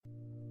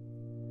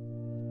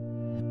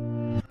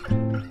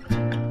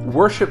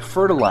Worship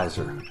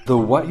Fertilizer, the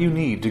what you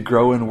need to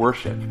grow in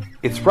worship.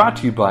 It's brought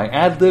to you by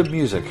Adlib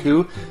Music,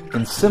 who,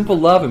 in simple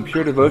love and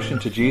pure devotion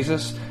to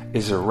Jesus,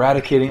 is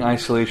eradicating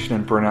isolation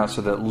and burnout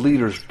so that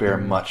leaders bear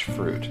much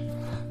fruit.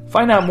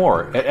 Find out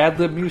more at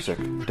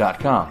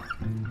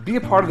adlibmusic.com. Be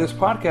a part of this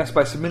podcast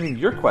by submitting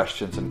your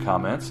questions and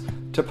comments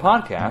to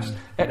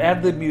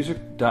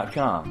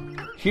podcast@adlibmusic.com.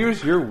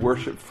 Here's your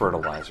worship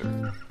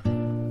fertilizer.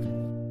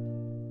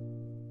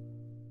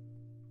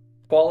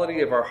 Quality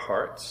of our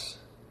hearts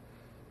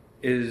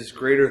is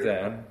greater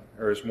than,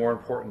 or is more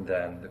important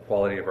than, the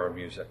quality of our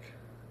music.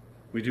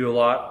 We do a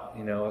lot,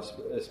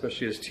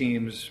 especially as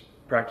teams,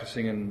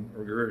 practicing and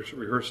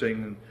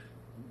rehearsing,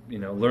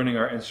 and, learning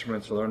our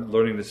instruments,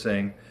 learning to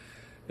sing.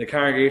 The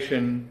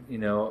congregation,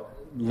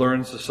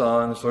 learns the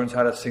songs, learns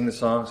how to sing the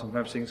songs,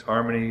 sometimes sings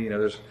harmony.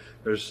 There's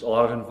a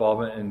lot of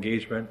involvement and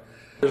engagement.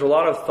 There's a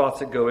lot of thoughts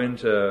that go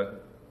into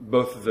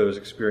both of those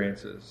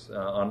experiences.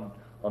 On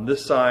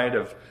this side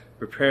of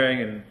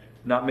preparing and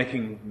not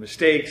making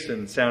mistakes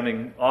and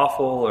sounding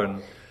awful,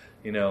 and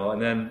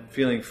then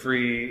feeling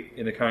free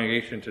in the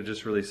congregation to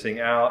just really sing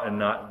out and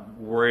not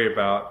worry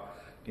about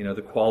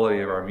the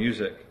quality of our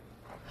music.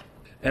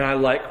 And I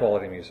like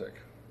quality music.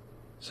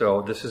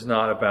 So this is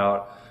not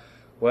about,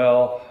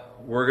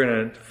 we're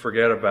going to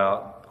forget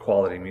about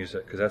quality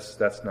music, because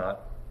that's not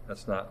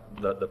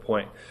the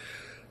point.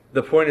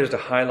 The point is to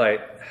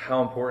highlight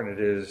how important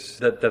it is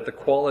that the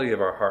quality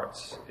of our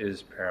hearts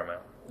is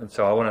paramount. And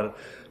so I want to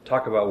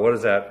talk about, what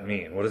does that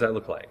mean? What does that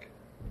look like?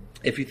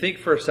 If you think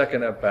for a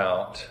second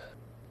about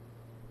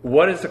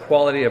what is the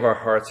quality of our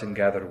hearts in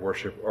gathered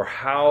worship, or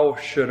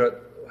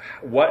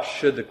what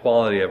should the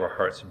quality of our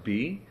hearts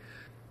be?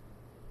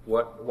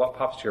 What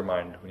pops to your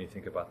mind when you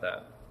think about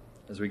that?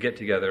 As we get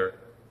together,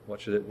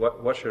 what should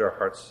our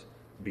hearts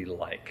be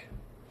like?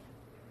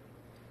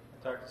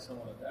 I talked to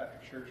someone after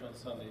church on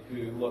Sunday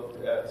who looked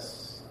at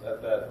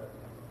that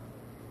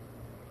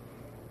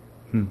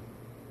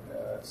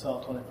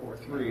Psalm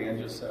 24:3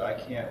 and just said, I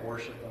can't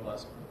worship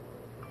unless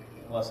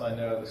I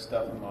know the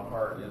stuff in my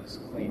heart is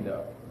cleaned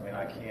up. I mean,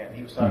 I can't.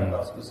 He was talking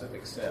about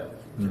specific sin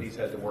that he's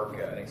had to work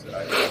at. And he said,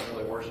 I can't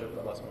really worship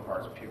unless my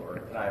heart's pure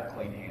and I have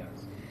clean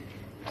hands.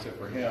 So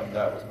for him,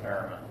 that was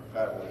paramount.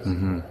 That was,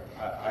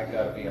 I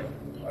got to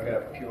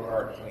have a pure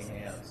heart and clean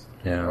hands.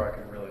 Yeah. Or I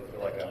can really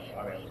feel like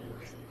I'm in.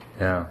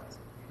 Yeah.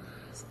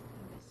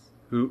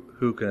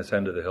 Who can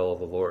ascend to the hill of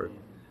the Lord?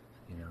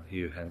 He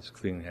who has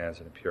clean hands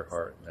and a pure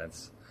heart.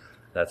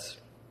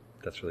 That's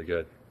really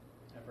good.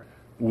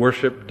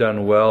 Worship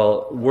done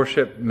well.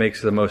 Worship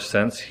makes the most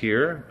sense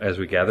here as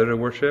we gather to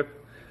worship,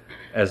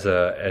 as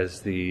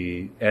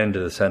the end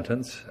of the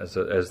sentence, as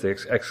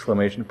the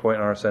exclamation point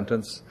in our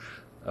sentence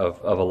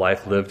of a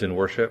life lived in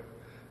worship,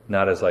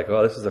 not as like,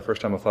 this is the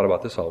first time I've thought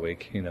about this all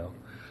week.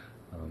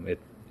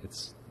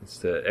 It's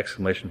the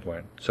exclamation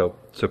point. So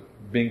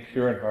being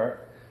pure in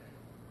heart.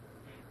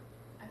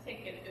 I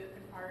think an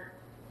open heart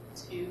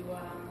to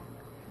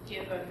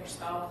give of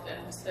yourself,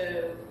 and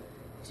also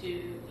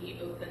to be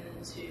open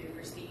to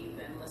receive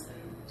and listen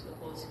to the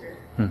Holy Spirit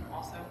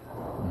also.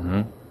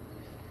 Mm-hmm.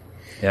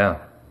 Yeah.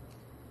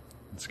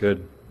 That's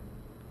good.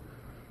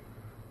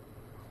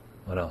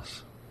 What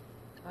else?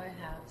 I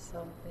have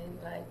something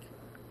like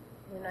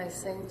when I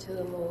sing to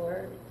the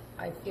Lord,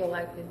 I feel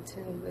like in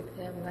tune with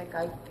Him, like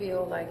I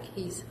feel like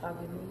He's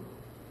hugging me.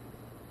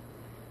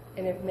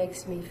 And it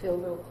makes me feel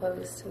real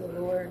close to the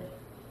Lord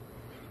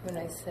when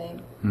I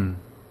sing.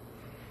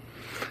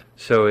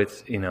 So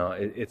it's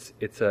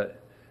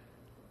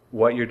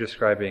what you're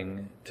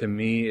describing to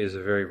me is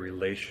a very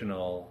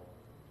relational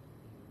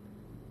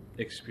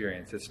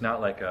experience. It's not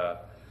like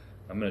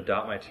I'm going to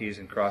dot my T's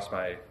and dot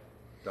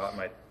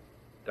my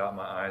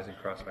I's and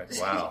cross my,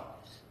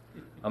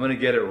 I'm going to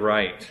get it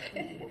right.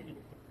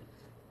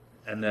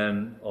 And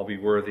then I'll be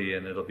worthy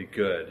and it'll be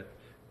good.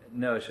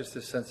 No, it's just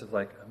this sense of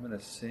like, I'm going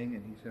to sing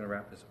and He's going to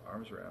wrap His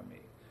arms around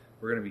me.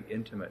 We're going to be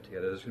intimate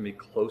together. There's going to be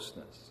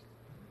closeness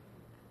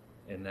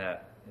in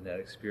that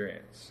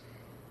experience.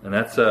 And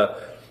that's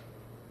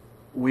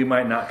we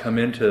might not come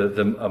into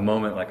a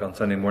moment like on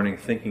Sunday morning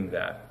thinking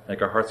that.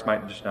 Like our hearts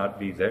might just not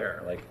be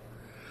there. Like,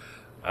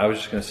 I was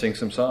just going to sing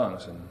some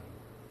songs and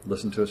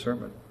listen to a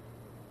sermon.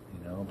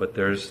 But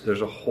there's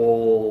a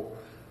whole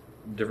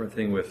different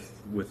thing with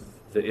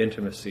the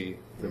intimacy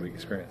that we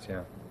experience,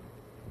 yeah.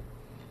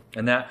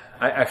 And that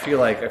I feel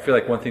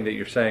like one thing that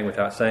you're saying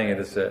without saying it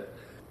is that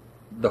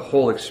the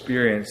whole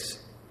experience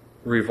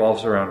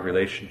revolves around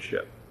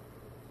relationship.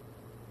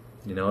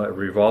 It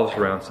revolves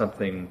around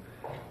something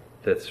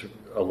that's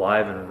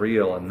alive and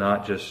real, and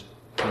not just,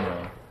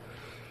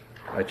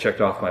 I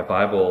checked off my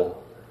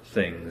Bible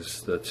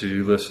things, the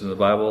to-do list in the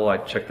Bible, I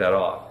checked that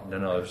off.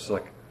 No, it's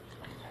like,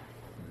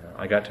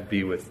 I got to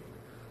be with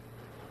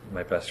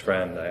my best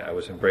friend. I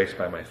was embraced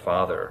by my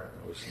Father.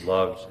 I was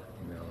loved.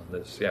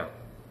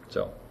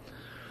 So,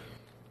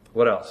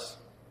 what else?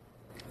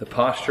 The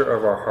posture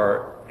of our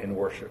heart in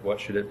worship. What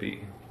should it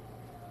be?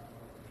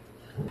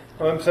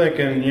 I'm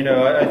thinking,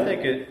 I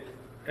think it,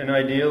 and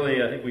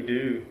ideally, I think we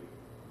do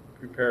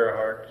prepare our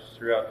hearts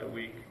throughout the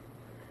week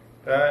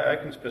But I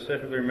can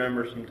specifically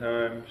remember some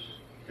times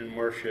in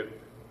worship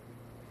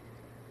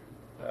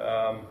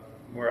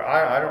where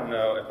I don't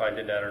know if I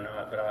did that or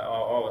not, but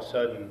all of a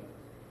sudden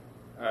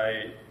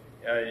I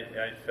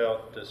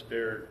felt the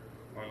Spirit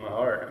on my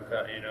heart. I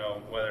felt,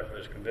 whether it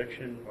was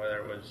conviction, whether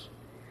it was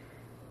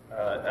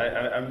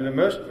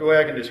the way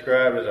I can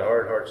describe it is a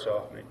hard heart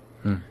softening.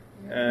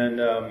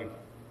 And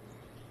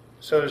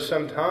so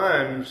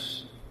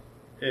sometimes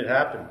it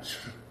happens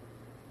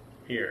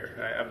here.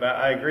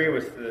 I agree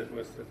with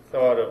the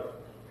thought of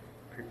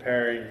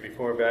preparing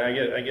before, but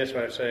I guess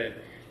what I'm saying,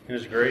 in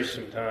His grace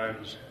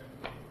sometimes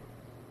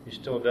He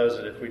still does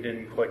it if we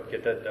didn't quite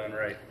get that done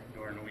right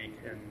during the week.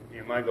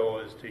 And my goal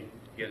is to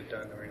get it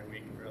done during the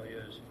week. It really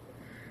is.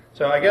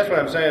 So I guess what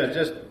I'm saying is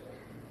just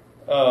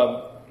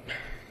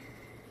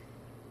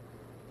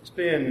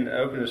being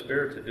open to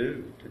Spirit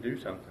to do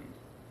something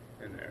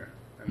in there.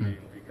 I mean,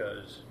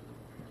 because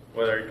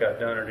whether it got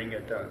done or didn't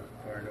get done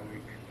during the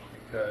week,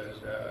 because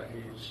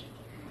He's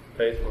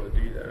faithful to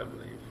do that, I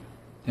believe.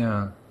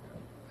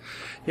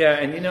 Yeah,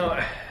 and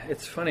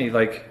it's funny.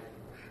 Like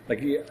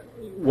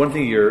one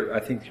thing I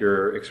think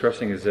you're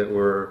expressing is that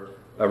we're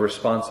a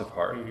responsive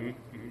heart.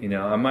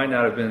 I might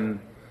not have been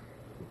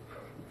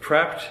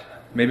prepped.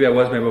 Maybe I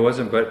was, maybe I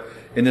wasn't. But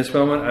in this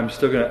moment, I'm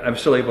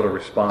still able to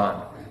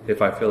respond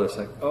if I feel it's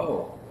like,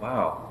 oh,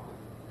 wow.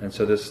 And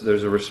so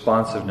there's a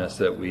responsiveness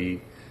that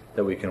we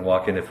can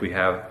walk in if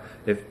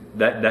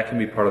that can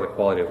be part of the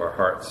quality of our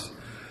hearts.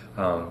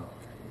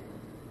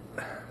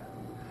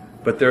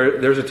 But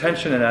there's a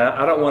tension, and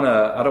I don't want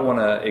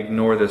to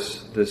ignore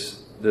this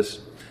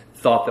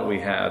thought that we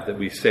have, that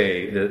we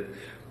say that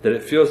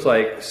it feels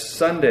like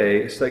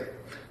Sunday. It's like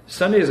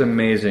Sunday is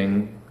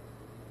amazing.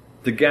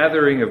 The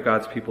gathering of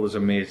God's people is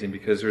amazing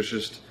because it's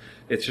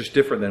just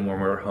different than when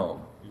we're at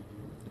home.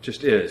 It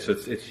just is. So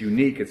it's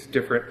unique. It's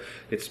different.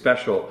 It's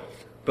special.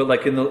 But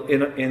like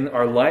in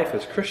our life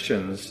as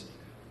Christians,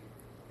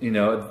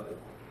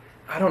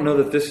 I don't know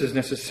that this is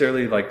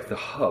necessarily like the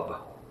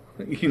hub.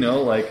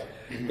 Like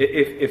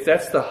if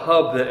that's the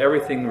hub that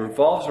everything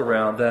revolves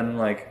around, then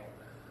like,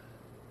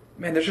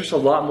 man, there's just a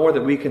lot more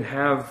that we can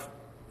have,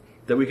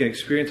 that we can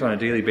experience on a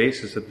daily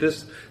basis. That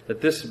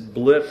this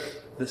blip,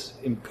 this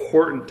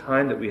important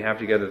time that we have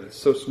together that's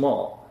so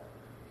small,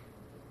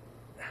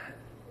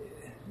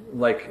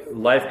 like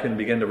life can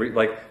begin to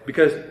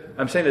because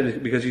I'm saying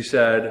that because you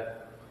said,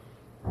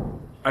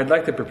 I'd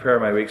like to prepare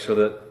my week so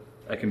that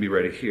I can be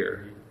ready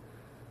here,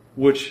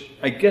 which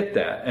I get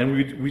that, and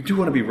we do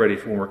want to be ready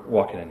for when we're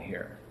walking in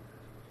here.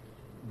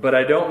 But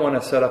I don't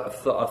want to set up a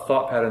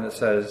thought pattern that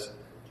says,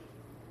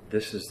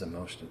 this is the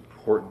most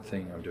important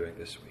thing I'm doing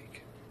this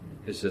week,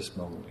 is this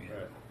moment we have.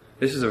 Right.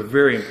 This is a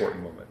very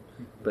important moment.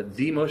 But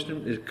the most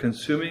is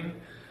consuming,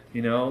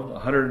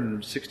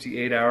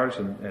 168 hours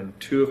and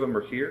 2 of them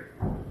are here.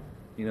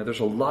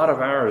 There's a lot of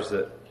hours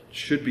that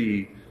should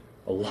be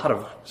a lot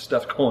of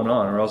stuff going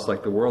on, or else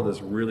like the world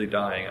is really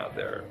dying out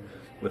there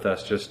with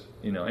us just,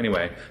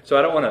 anyway. So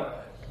I don't want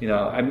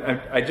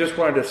to, I just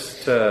wanted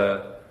us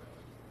to,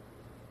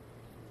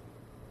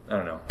 I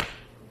don't know,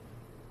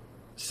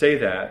 say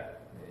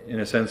that in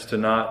a sense to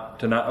not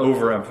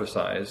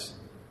overemphasize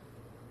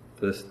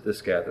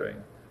this gathering,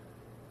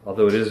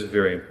 although it is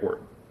very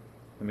important.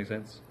 That make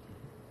sense?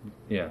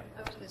 Yeah.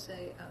 I was going to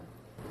say,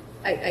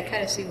 I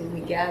kind of see when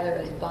we gather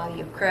as a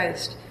body of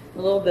Christ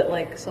a little bit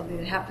like something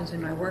that happens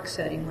in my work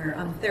setting where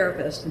I'm a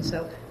therapist, and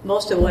so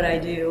most of what I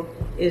do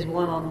is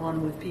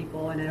one-on-one with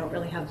people, and I don't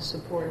really have the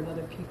support of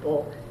other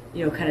people,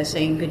 kind of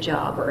saying good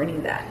job or any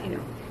of that,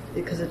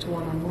 because it's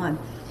one-on-one.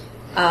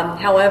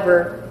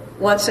 However,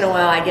 once in a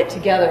while I get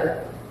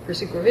together for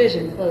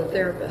supervision with other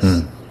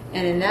therapists,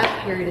 and in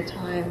that period of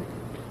time,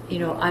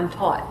 I'm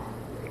taught,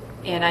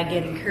 and I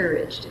get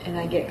encouraged, and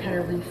I get kind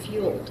of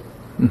refueled,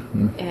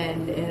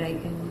 and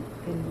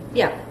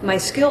my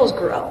skills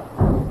grow.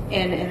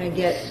 And I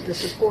get the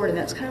support, and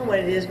that's kind of what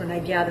it is when I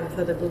gather with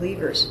other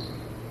believers.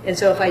 And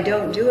so if I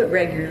don't do it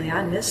regularly,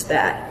 I miss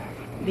that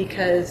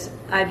because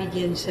I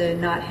begin to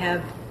not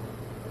have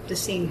the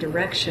same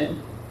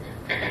direction.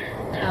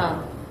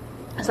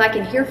 So I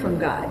can hear from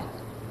God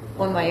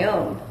on my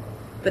own,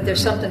 but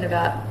there's something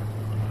about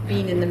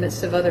being in the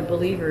midst of other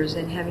believers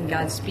and having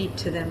God speak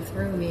to them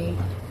through me,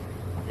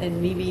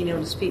 and me being able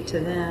to speak to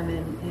them,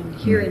 and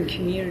hearing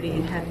community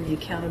and having the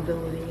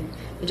accountability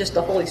and just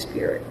the Holy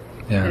Spirit.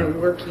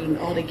 Working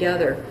all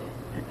together,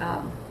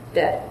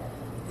 that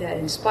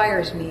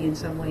inspires me in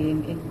some way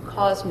and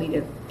causes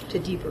me to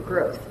deeper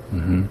growth.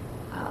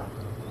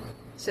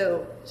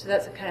 So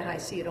that's kind of how I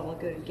see it all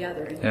go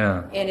together.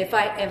 And if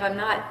I'm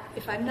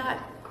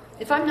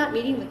not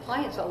meeting with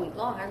clients all week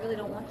long, I really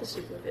don't want the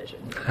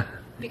supervision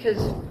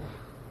because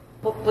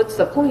what's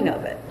the point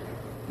of it?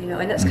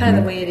 And that's kind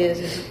of the way it is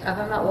if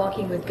I'm not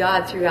walking with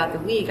God throughout the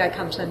week, I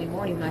come Sunday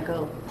morning and I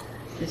go,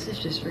 this is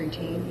just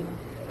routine.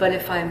 But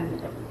if I'm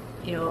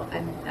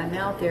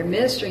out there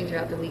ministering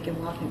throughout the week and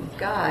walking with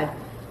God,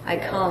 I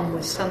come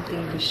with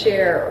something to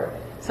share or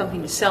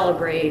something to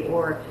celebrate,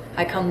 or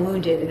I come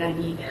wounded and I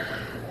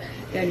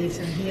need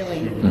some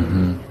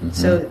healing.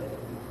 So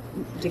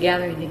the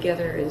gathering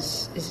together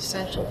is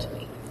essential to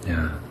me.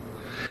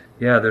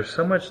 Yeah. There's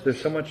so much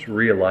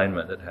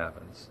realignment that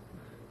happens,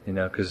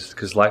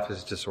 because life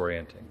is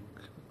disorienting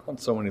on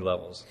so many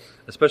levels,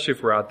 especially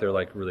if we're out there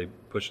like really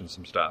pushing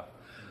some stuff.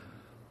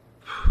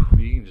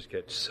 You can just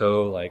get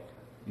so like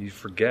you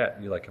forget.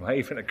 You're like, am I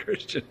even a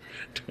Christian?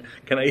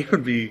 Can I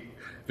even be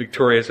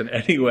victorious in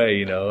any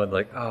way? And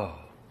like, oh,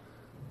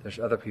 there's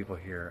other people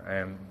here. I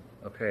am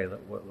okay.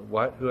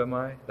 What? Who am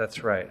I?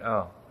 That's right.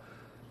 Oh,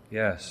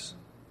 yes.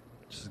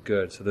 This is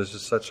good. So there's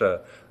just such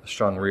a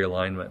strong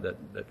realignment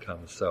that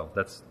comes. So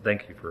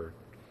thank you for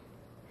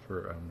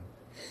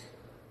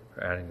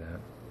adding that.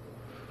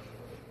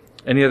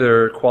 Any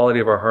other quality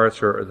of our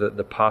hearts or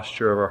the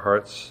posture of our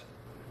hearts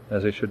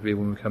as they should be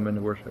when we come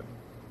into worship?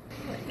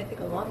 I think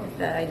along with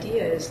that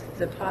idea is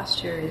the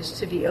posture is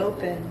to be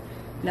open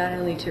not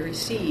only to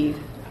receive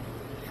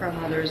from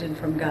others and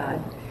from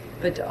God,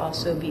 but to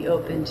also be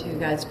open to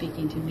God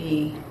speaking to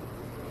me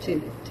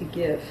to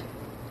give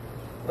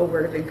a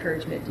word of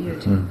encouragement,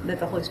 to let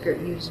the Holy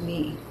Spirit use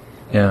me.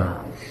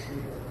 Yeah.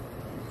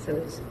 So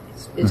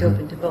it's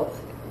open to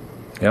both.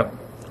 Yep,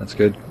 that's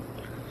good.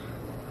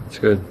 That's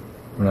good.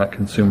 We're not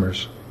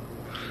consumers.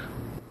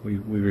 We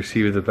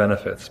receive the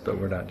benefits, but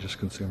we're not just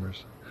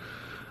consumers.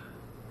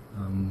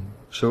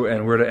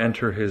 And we're to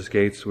enter His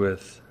gates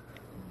with.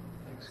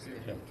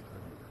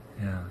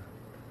 Yeah.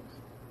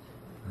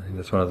 I think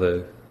that's one of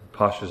the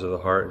postures of the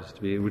heart is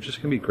we're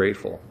just going to be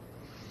grateful.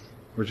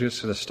 We're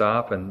just going to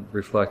stop and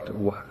reflect.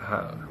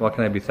 What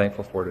can I be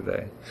thankful for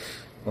today?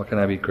 What can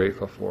I be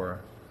grateful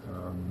for?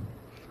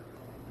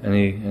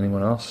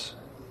 Anyone else?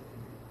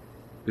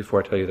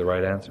 Before I tell you the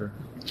right answer.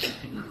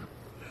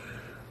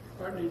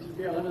 Heart needs to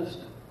be honest.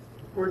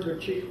 Words are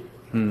cheap.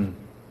 The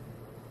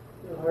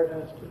heart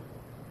has to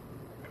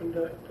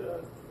conduct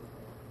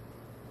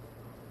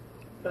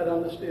that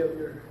honesty of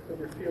your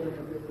feeling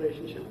of your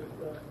relationship with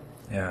God.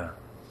 Yeah.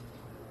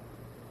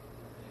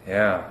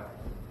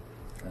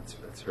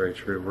 That's very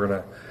true. We're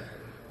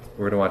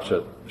gonna watch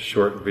a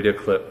short video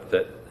clip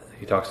that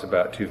he talks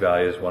about two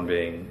values, one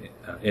being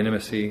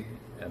intimacy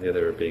and the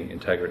other being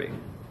integrity.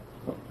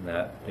 And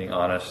that being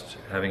honest,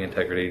 having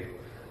integrity,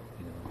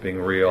 being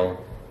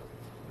real,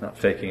 not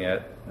faking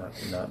it,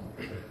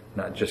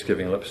 not just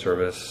giving lip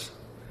service.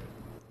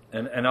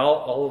 And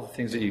all of the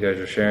things that you guys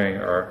are sharing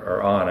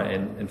are on.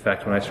 And in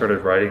fact, when I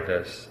started writing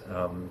this,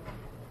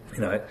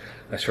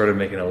 I started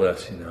making a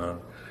list.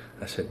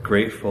 I said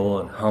grateful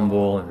and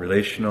humble and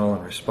relational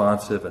and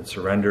responsive and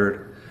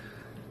surrendered.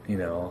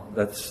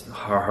 That's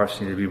how our hearts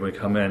need to be when we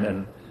come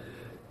in.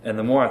 And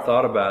the more I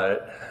thought about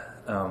it,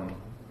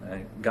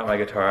 I got my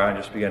guitar out and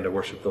just began to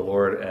worship the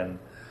Lord. And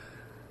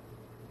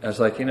I was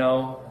like,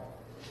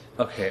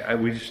 okay,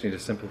 we just need to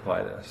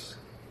simplify this.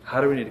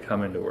 How do we need to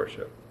come into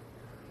worship?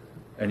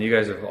 And you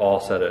guys have all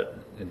said it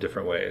in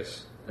different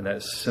ways. And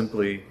that's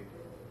simply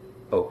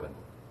open.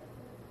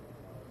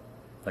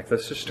 Like,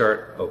 let's just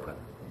start open.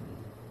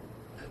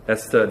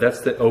 That's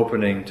the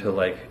opening to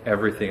like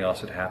everything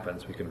else that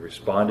happens. We can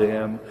respond to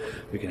Him.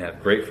 We can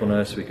have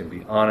gratefulness. We can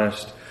be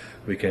honest.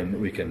 We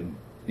can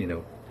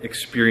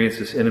experience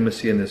this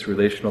intimacy and this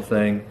relational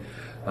thing.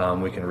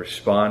 We can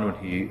respond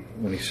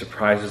when He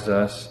surprises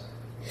us,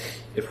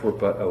 if we're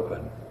but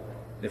open.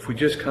 If we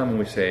just come and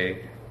we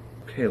say,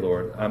 "Okay,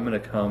 Lord, I'm going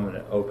to come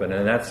and open,"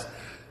 and that's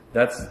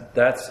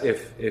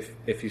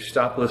if you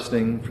stop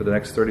listening for the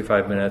next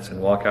 35 minutes and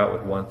walk out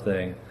with one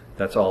thing,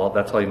 that's all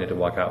you need to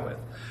walk out with.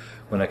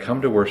 When I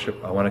come to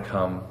worship, I want to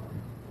come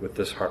with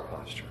this heart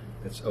posture.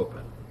 It's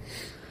open.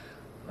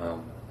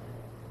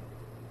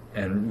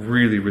 And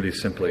really, really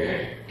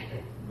simply,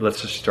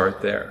 let's just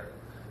start there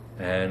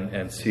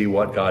and see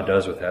what God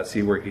does with that.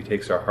 See where He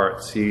takes our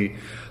heart. See,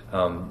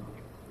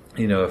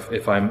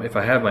 if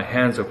I have my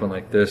hands open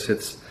like this,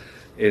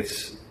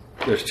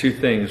 there's two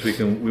things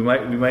we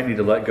might need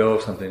to let go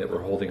of something that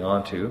we're holding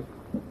on to.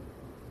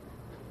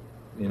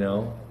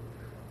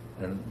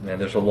 And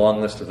there's a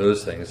long list of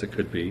those things. It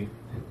could be,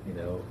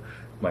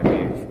 might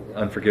be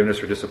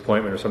unforgiveness or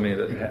disappointment or something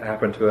that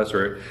happened to us,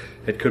 or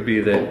it could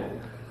be that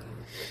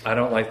I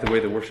don't like the way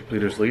the worship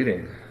leader's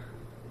leading.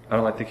 I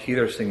don't like the key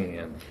they're singing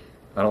in.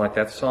 I don't like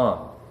that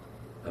song.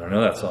 I don't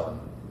know that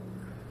song.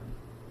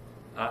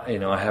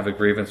 I have a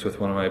grievance with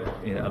one of my,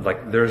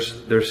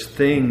 there's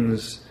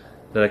things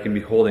that I can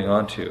be holding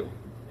on to,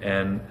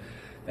 and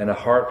a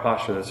heart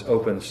posture that's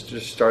open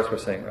just starts by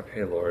saying,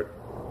 "Okay, Lord,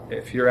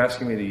 if you're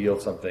asking me to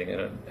yield something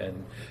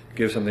and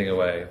give something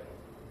away,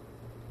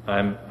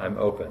 I'm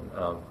open."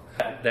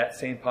 That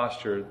same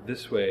posture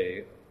this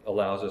way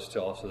allows us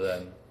to also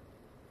then,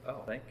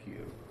 oh, thank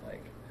you.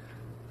 Like,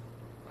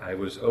 I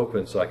was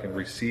open so I can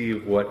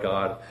receive what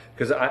God,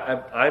 because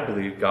I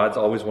believe God's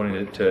always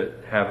wanting to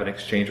have an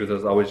exchange with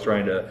us, always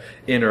trying to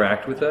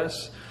interact with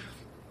us,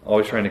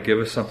 always trying to give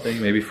us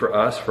something, maybe for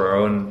us, for our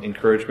own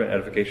encouragement,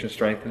 edification,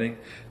 strengthening,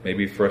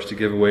 maybe for us to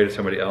give away to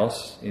somebody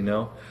else,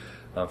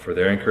 for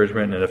their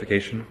encouragement and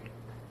edification.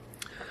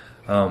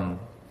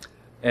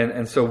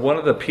 And so one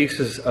of the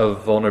pieces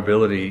of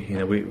vulnerability,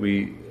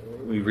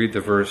 we read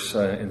the verse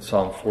in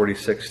Psalm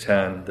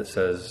 46:10 that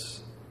says,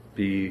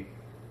 Be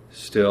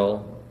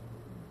still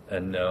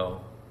and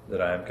know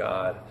that I am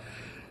God.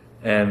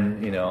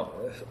 And,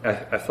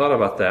 I thought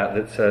about that.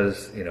 That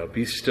says,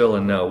 be still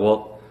and know.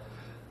 Well,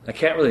 I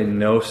can't really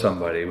know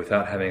somebody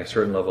without having a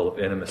certain level of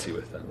intimacy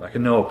with them. I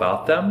can know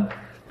about them,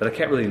 but I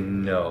can't really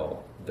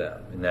know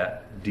them in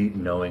that deep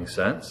knowing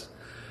sense.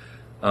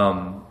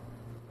 And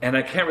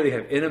I can't really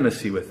have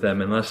intimacy with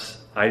them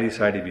unless I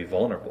decide to be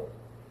vulnerable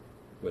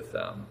with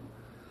them.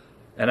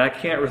 And I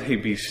can't really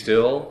be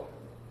still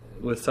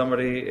with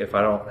somebody if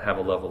I don't have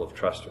a level of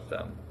trust with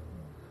them.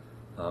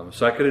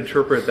 So I could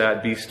interpret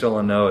that be still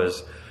and know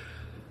as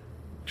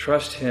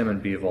trust him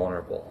and be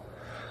vulnerable.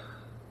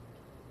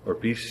 Or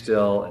be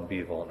still and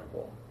be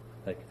vulnerable.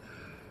 Like,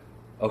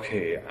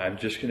 okay, I'm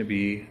just going to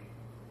be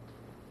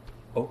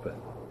open.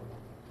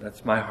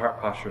 That's my heart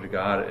posture to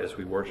God as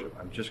we worship.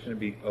 I'm just going to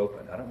be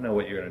open. I don't know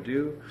what you're going to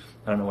do.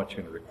 I don't know what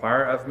you're going to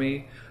require of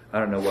me. I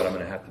don't know what I'm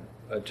going to have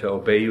to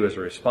obey you as a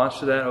response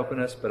to that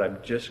openness, but I'm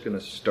just going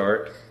to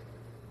start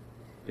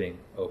being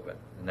open.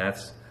 And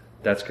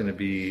that's going to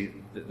be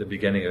the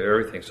beginning of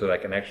everything, so that I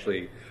can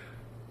actually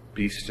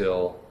be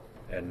still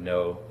and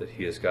know that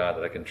he is God,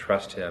 that I can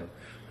trust him,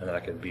 and that I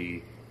can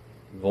be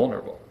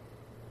vulnerable.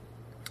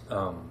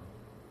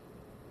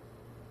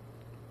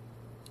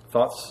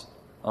 Thoughts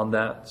on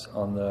that?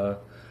 On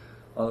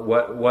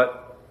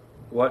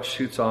what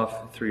shoots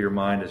off through your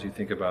mind as you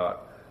think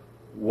about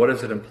what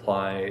does it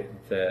imply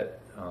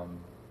that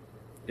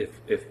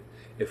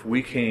if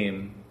we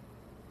came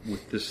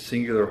with this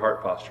singular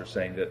heart posture,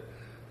 saying that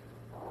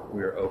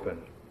we are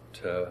open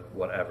to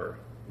whatever,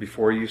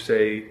 before you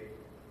say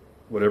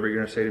whatever you're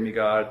going to say to me,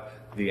 God,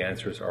 the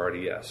answer is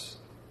already yes.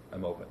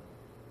 I'm open.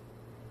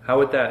 How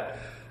would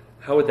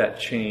that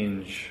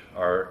change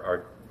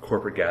our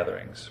corporate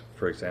gatherings,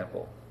 for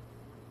example?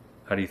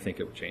 How do you think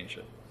it would change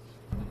it?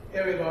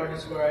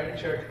 Regardless where any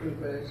church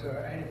group is,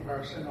 or any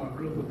person or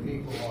group of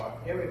people are,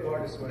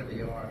 regardless where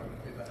they are,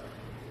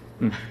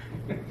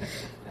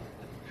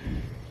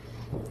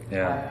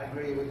 Yeah. I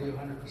agree with you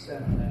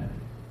 100% on that. I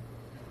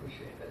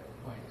appreciate that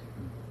point.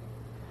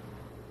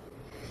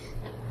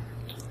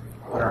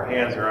 When our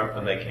hands are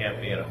open, they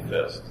can't be in a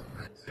fist.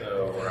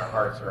 So when our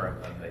hearts are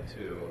open, they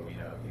too,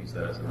 use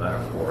that as a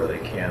metaphor, they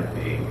can't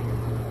be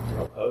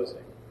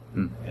opposing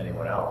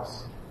anyone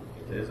else.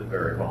 It is a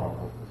very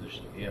vulnerable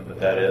position to be in, but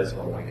that is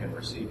when we can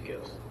receive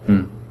gifts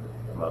from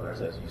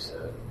others, as you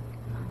said,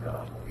 from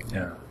God.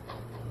 Yeah.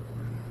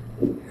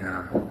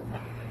 Yeah.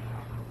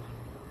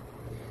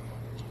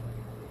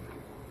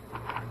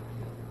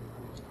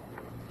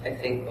 I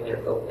think when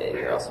you're open,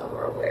 you're also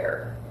more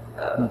aware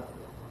of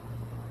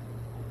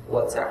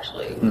what's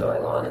actually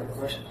going on in the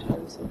worship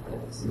time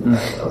sometimes.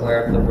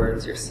 Aware of the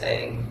words you're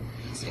saying,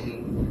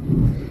 singing.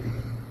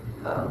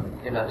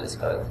 You're not just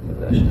going through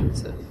the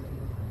motions of,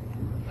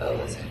 I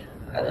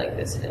like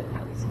this hymn,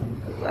 I'm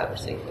glad we're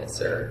singing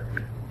this, or,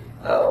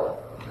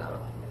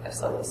 I've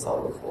sung this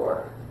song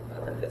before, I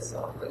like this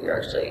song. But you're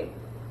actually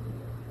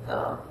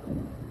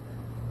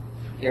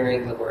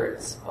hearing the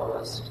words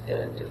almost in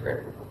a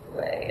different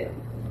way and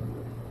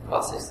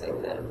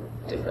processing them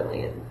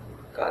differently, and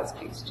God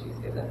speaks to you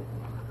through them.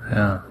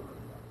 Yeah.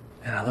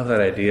 And I love that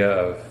idea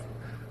of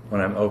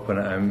when I'm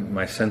open,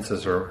 my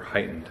senses are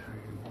heightened.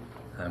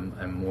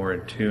 I'm more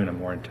in tune, I'm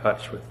more in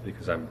touch with,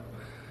 because I'm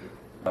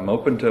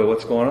open to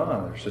what's going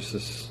on. There's just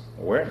this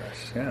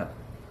awareness. Yeah.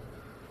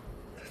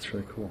 That's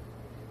really cool.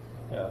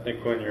 Yeah, I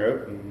think when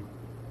you're open,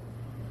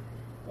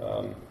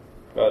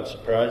 God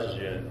surprises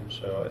you, and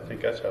so I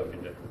think that's how we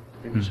do.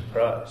 Be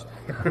surprised.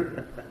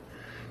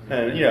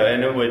 And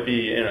and it would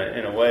be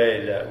in a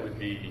way that would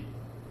be,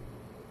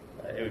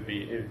 it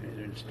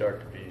would start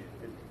to be,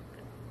 it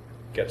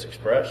gets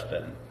expressed,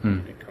 then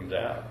it comes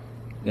out.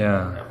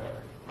 Yeah.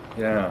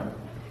 Yeah.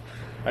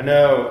 I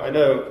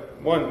know.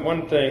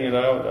 One thing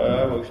that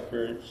I've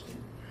experienced.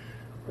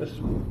 This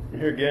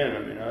here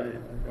again. I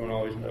don't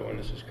always know when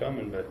this is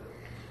coming, but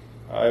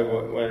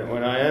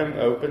when I am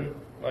open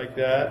like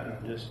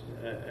that,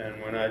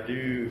 and when I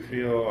do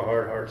feel a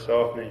heart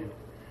softening,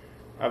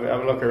 I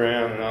look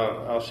around and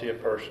I'll see a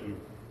person,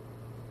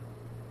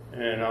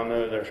 and I'll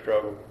know their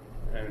struggle,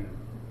 and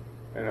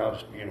I'll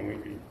just begin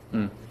weeping,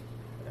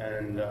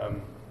 and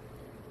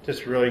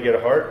just really get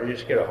a heart. You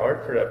just get a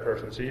heart for that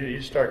person. So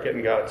you start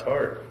getting God's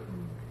heart.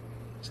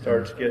 It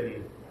starts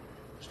getting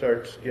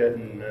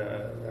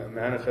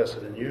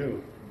manifested in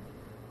you.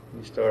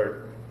 You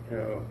start,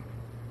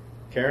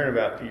 caring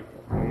about people.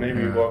 Well, maybe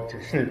you walked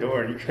through the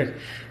door and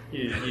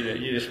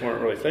you just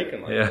weren't really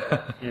thinking like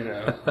that.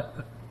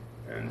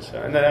 And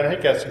so, and I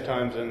think that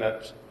sometimes, and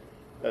that's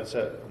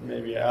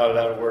maybe out of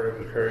that word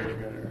of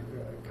encouragement, or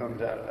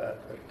comes out of that.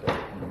 But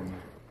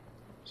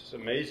it's just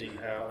amazing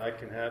how that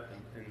can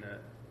happen in that.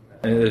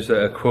 And there's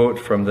a quote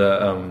from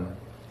the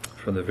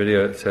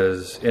video. It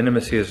says,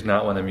 "Intimacy is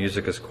not when the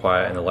music is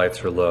quiet and the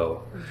lights are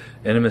low.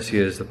 Intimacy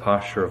is the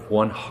posture of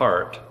one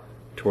heart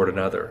toward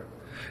another.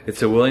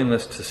 It's a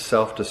willingness to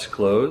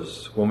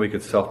self-disclose when we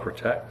could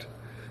self-protect.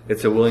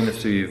 It's a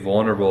willingness to be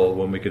vulnerable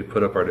when we could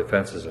put up our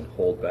defenses and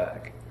hold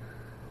back."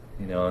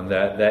 and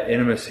that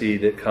intimacy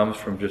that comes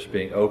from just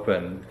being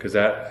open, because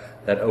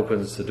that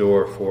opens the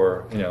door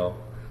for,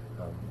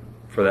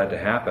 for that to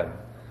happen,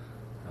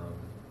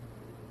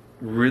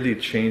 really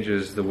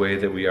changes the way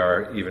that we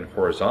are even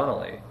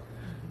horizontally.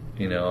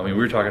 We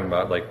were talking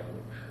about like,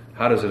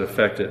 how does it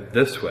affect it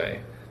this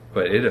way?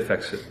 But it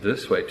affects it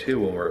this way too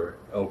when we're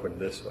open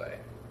this way,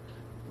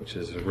 which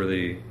is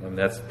really,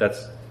 that's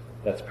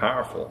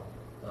powerful,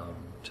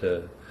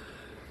 to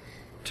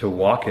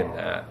walk in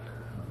that.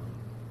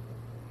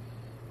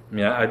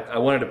 I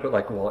wanted to put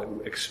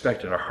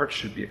expectant. Our hearts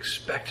should be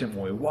expectant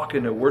when we walk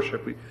into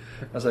worship. I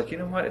was like, you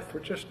know what? If we're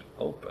just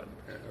open,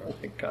 I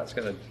think God's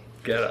going to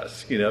get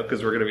us,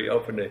 because we're going to be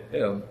open to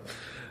Him.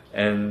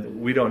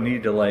 And we don't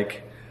need to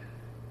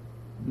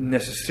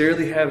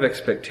necessarily have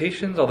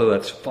expectations, although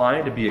that's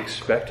fine to be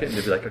expectant and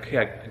to be like,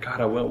 okay, God,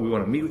 we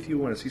want to meet with you.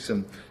 We want to see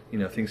some,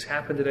 things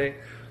happen today.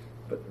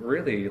 But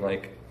really,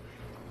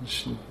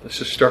 let's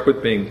just start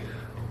with being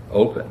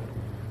open.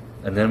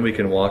 And then we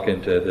can walk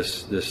into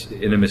this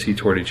intimacy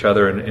toward each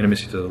other and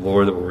intimacy to the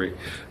Lord,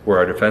 where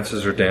our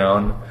defenses are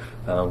down,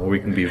 where we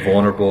can be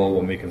vulnerable,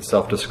 when we can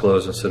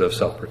self-disclose instead of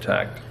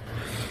self-protect.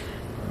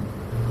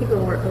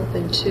 When we're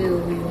open too,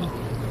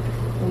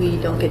 we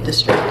don't get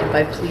distracted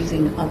by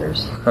pleasing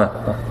others.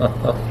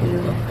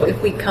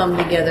 If we come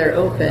together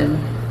open,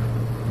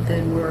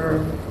 then we're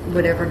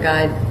whatever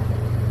God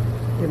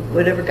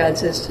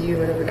says to you,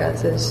 whatever God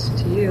says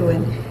to you,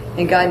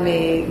 and God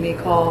may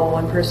call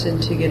one person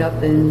to get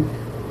up and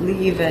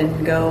leave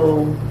and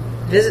go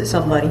visit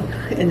somebody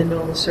in the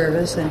middle of the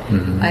service, and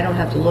I don't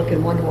have to look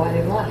and wonder why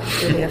they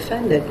left. Were they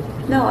offended?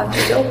 No, I'm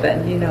just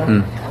open,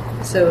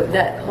 So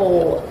that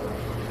whole,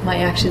 my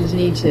actions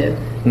need to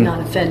not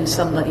offend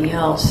somebody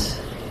else,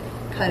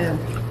 kind of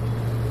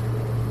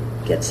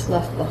gets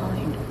left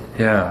behind.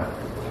 Yeah.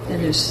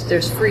 And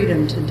there's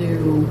freedom to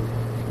do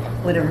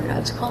whatever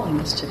God's calling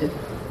us to do.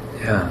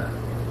 Yeah.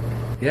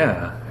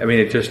 Yeah,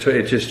 it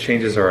just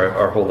changes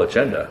our whole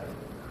agenda,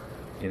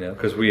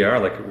 because we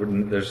are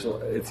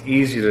it's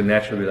easy to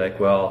naturally be like,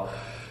 well,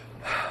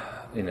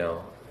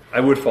 I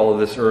would follow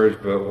this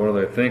urge, but what do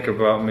they think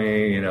about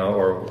me,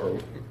 or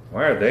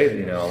why are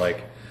they,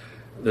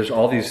 there's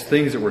all these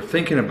things that we're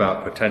thinking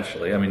about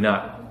potentially.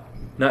 Not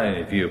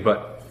any of you,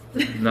 but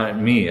not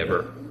me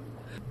ever.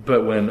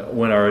 But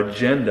when our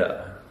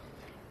agenda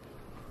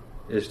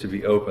is to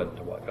be open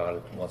to what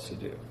God wants to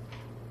do,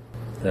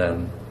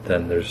 then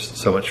there's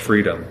so much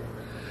freedom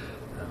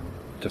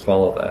to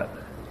follow that.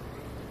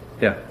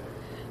 Yeah.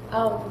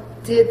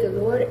 Did the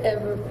Lord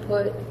ever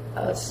put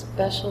a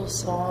special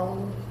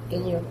song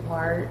in your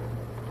heart?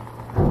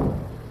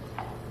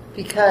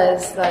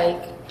 Because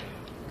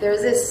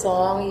there's this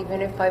song,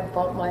 even if I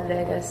bump my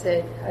leg, I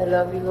said, I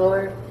love you,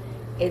 Lord.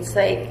 It's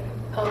like,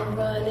 I'm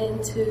running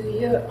to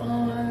your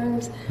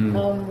arms,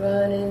 I'm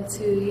running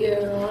to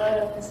your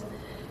arms,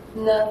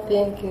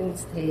 nothing can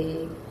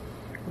stay.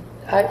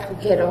 I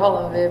forget all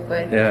of it,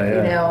 but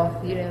I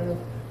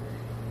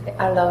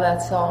love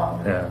that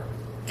song. Yeah.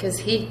 Because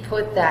He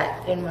put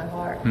that in my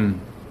heart,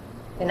 and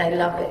I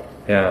love it.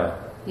 Yeah.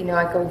 I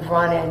go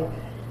running,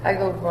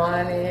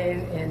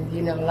 and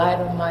light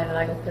on my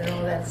life and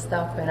all that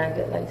stuff, and I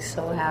get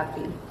so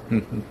happy.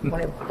 When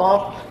I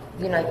bump,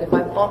 if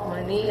I bump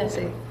my knee, I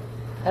say,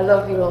 I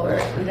love you, Lord.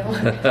 It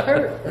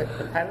hurt, but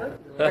I love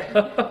you,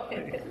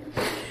 Lord.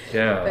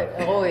 Yeah.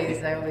 But I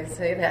always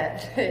say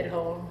that at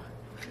home.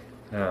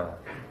 Yeah.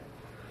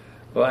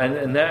 Well,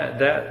 and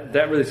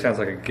that really sounds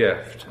like a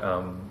gift.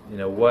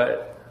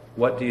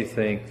 What do you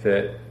think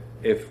that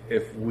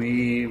if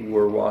we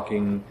were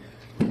walking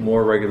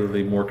more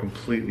regularly, more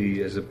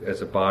completely as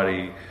a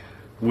body,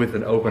 with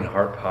an open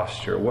heart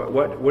posture,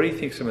 what do you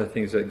think some of the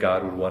things that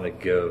God would want to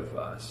give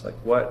us?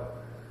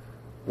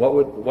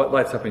 What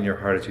lights up in your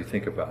heart as you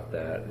think about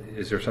that?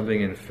 Is there something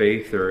in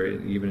faith or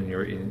even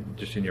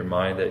in your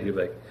mind that you're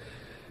like,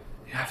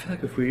 yeah, I feel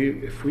like if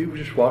we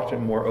just walked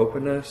in more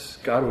openness,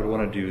 God would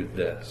want to do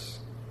this?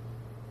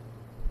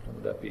 What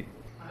would that be?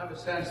 I have a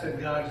sense that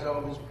God is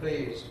always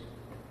pleased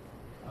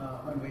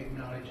when we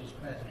acknowledge His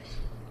presence.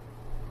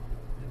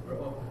 And we're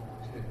open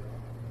to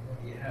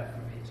what do you have for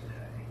me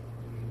today?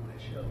 What do you want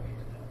to show me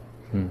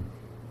today?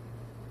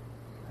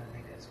 I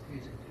think that's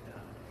pleasing to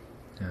God.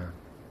 Yeah.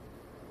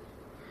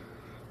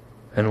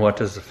 And what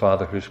does the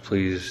Father who's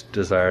pleased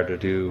desire to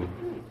do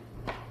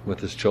with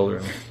His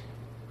children?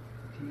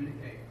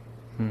 Communicate.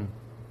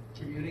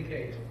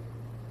 Communicate.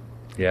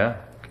 Yeah,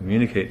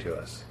 communicate to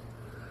us.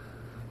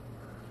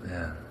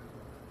 Yeah.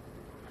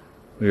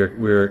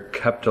 We're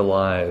kept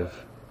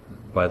alive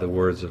by the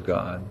words of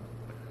God,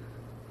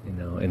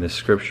 in the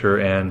Scripture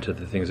and to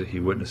the things that He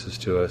witnesses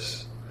to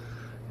us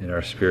in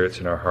our spirits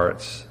and our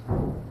hearts.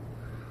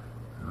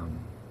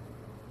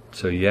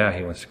 So yeah,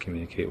 He wants to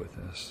communicate with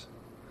us.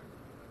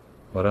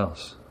 What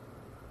else?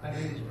 I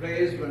think He's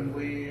pleased when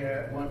we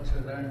want to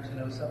learn to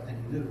know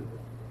something new.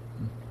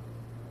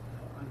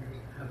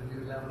 Have a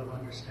new level of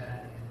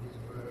understanding in His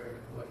Word,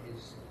 what He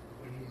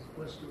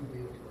wants to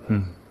reveal to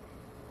us.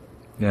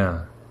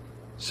 Yeah.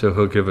 So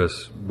He'll give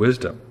us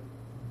wisdom,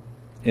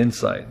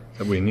 insight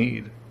that we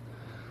need.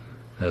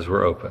 as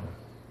we're open.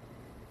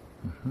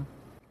 Mm-hmm.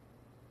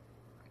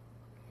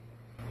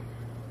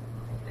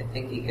 I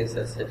think he gives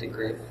us a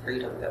degree of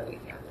freedom that we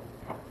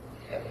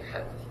haven't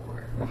had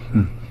before.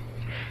 Mm-hmm.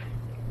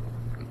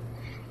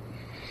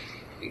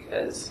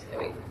 Because, I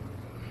mean,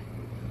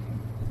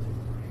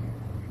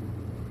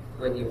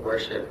 when you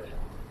worship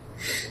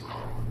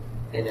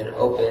with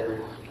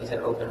an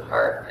open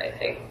heart, I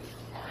think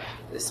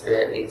the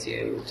Spirit leads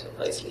you to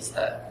places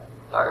that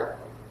aren't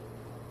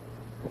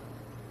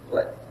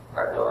what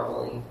are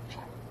normally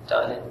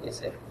done in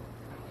music.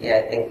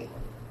 Yeah, I think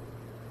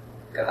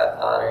God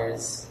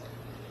honors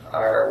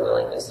our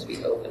willingness to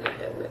be open to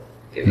Him, with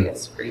giving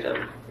us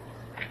freedom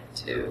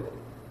to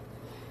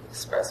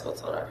express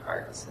what's on our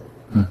hearts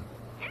and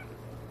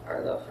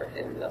our love for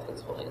Him.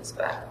 Nothing's holding us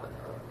back.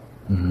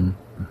 Mm-hmm.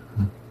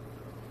 Mm-hmm.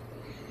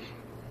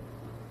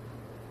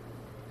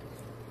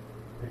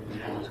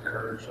 Maybe it was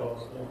courage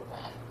also.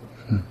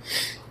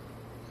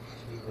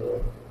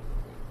 To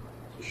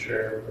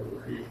share with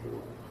other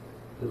people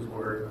His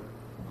word.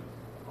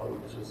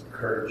 Just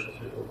courage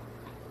to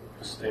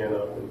stand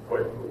up and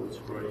fight for what's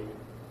right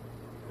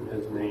in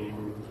His name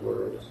and His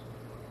words.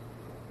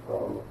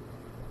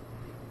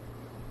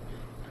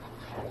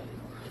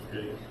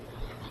 Okay.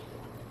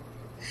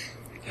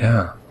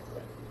 Yeah.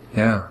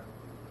 Yeah.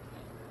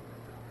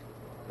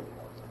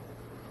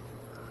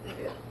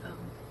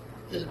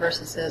 There's a verse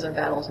that says our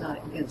battle is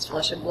not against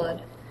flesh and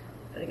blood,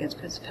 but against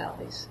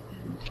principalities.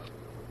 And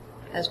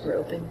as we're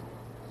open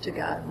to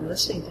God and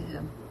listening to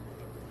Him,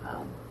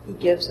 He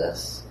gives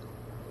us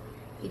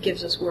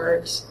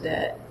words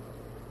that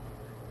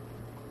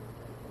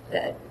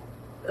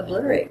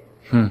obliterate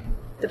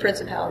the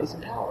principalities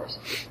and powers,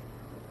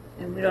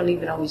 and we don't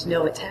even always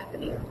know it's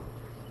happening.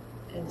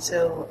 And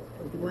so,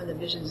 one of the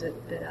visions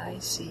that I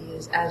see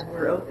is, as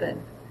we're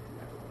open,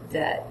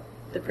 that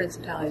the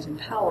principalities and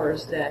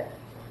powers that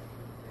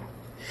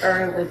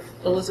are over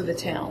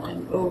Elizabethtown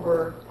and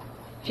over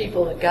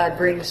people that God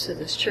brings to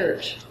this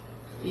church,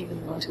 even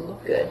the ones who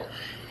look good,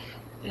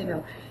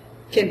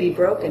 can be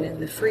broken,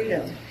 and the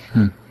freedom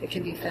that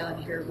can be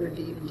found here would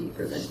be even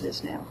deeper than it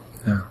is now.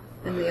 Yeah.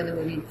 And the only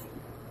way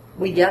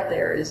we get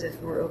there is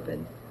if we're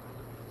open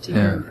to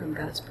hearing from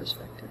God's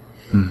perspective.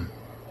 Mm.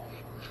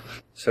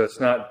 So it's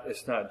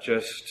not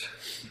just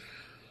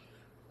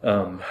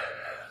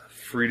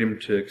freedom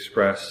to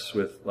express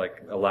with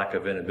like a lack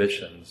of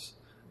inhibitions.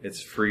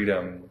 It's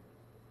freedom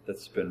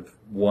that's been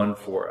won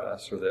for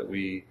us, or that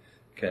we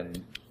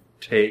can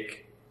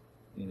take,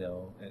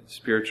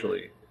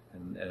 spiritually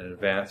and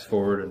advance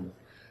forward, and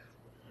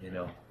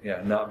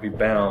not be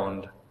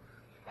bound,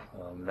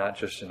 not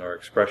just in our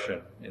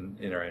expression,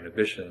 in our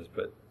inhibitions,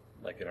 but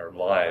like in our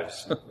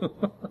lives.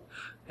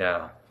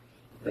 Yeah.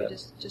 But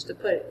just to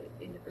put it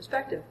into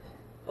perspective,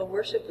 a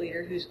worship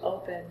leader who's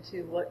open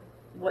to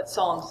what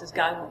songs does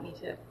God want me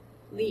to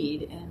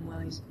lead, and while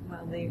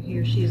he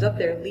or she is up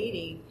there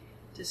leading,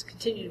 just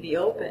continue to be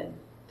open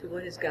to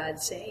what is God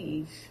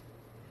saying,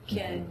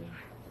 can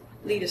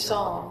lead a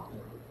song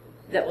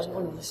that was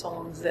one of the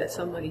songs that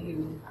somebody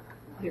who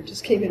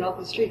just came in off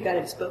the street, God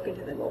had spoken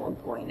to them at one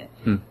point,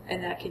 and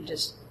that can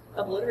just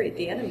obliterate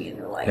the enemy in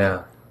their life.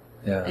 Yeah,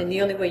 yeah. And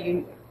the only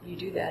way you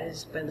do that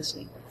is by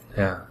listening.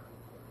 Yeah.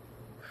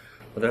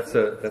 Well, that's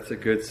a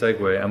good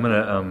segue. I'm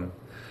gonna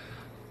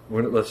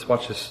let's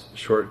watch this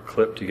short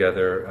clip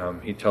together.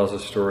 He tells a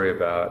story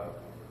about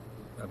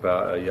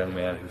a young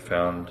man who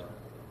found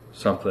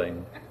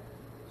something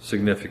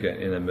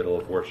significant in the middle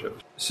of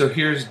worship. So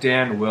here's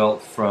Dan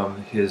Wilt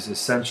from his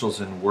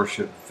Essentials in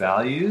Worship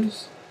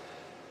Values,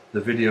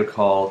 the video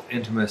called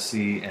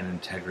Intimacy and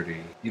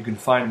Integrity. You can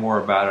find more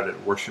about it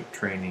at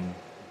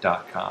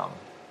worshiptraining.com.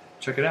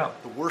 Check it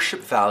out. The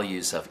worship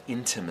values of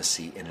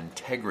intimacy and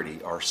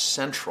integrity are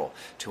central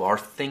to our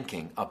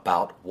thinking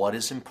about what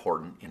is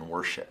important in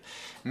worship.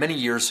 Many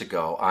years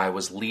ago, I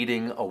was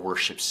leading a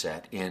worship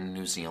set in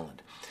New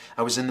Zealand.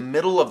 I was in the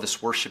middle of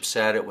this worship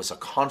set. It was a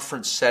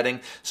conference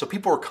setting, so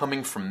people were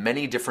coming from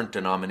many different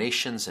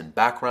denominations and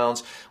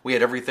backgrounds. We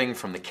had everything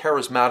from the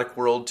charismatic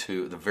world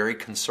to the very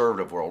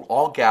conservative world,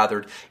 all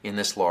gathered in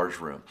this large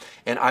room.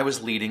 And I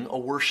was leading a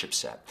worship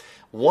set.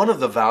 One of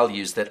the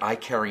values that I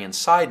carry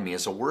inside me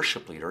as a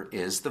worship leader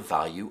is the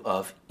value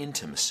of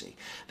intimacy.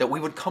 That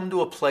we would come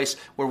to a place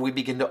where we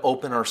begin to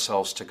open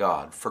ourselves to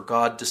God, for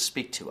God to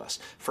speak to us,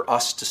 for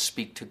us to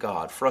speak to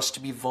God, for us to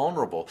be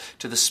vulnerable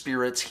to the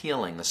Spirit's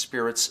healing, the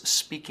Spirit's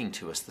speaking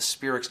to us, the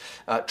Spirit's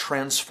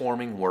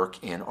transforming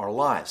work in our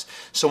lives.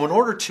 So in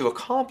order to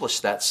accomplish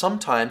that,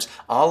 sometimes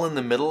I'll, in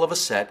the middle of a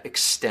set,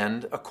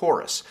 extend a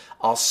chorus.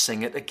 I'll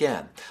sing it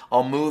again.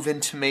 I'll move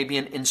into maybe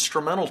an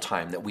instrumental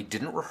time that we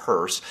didn't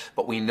rehearse,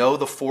 but we know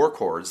the four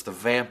chords, the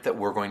vamp that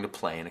we're going to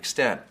play and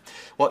extend.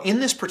 Well, in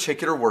this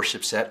particular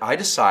worship set, I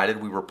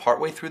decided, we were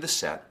partway through the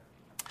set,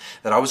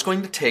 that I was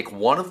going to take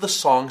one of the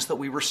songs that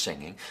we were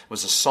singing, it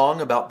was a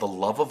song about the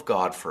love of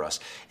God for us,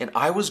 and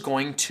I was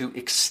going to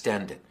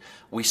extend it.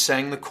 We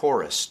sang the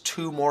chorus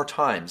 2 more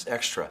times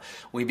extra.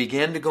 We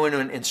began to go into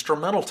an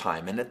instrumental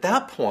time, and at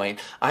that point,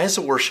 I as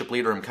a worship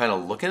leader am kind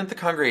of looking at the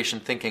congregation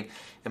thinking,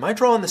 am I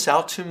drawing this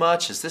out too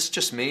much? Is this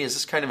just me? Is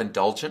this kind of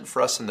indulgent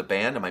for us in the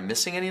band? Am I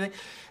missing anything?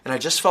 And I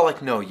just felt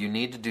like, no, you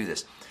need to do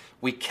this.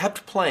 We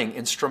kept playing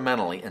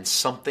instrumentally and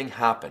something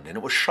happened, and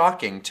it was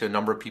shocking to a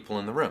number of people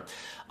in the room.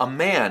 A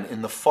man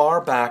in the far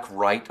back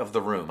right of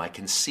the room, I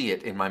can see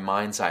it in my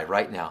mind's eye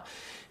right now,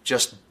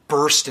 just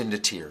burst into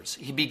tears.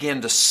 He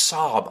began to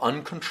sob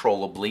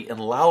uncontrollably and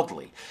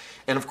loudly.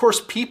 And of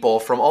course, people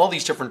from all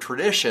these different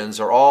traditions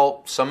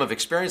some have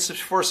experienced this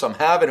before, some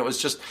haven't. It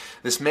was just,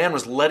 this man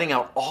was letting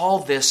out all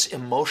this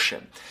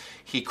emotion.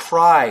 He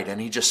cried and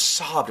he just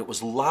sobbed. It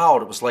was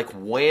loud. It was like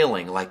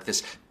wailing, like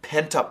this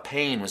pent-up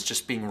pain was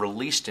just being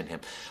released in him.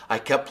 I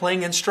kept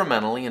playing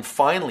instrumentally, and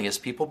finally, as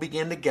people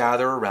began to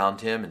gather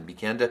around him and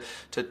began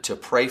to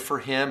pray for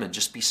him and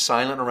just be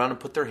silent around and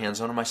put their hands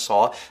on him, I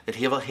saw that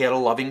he had a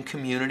loving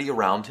community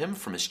around him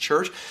from his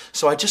church.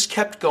 So I just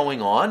kept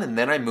going on, and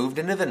then I moved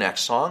into the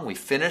next song. We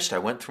finished. I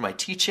went through my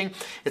teaching,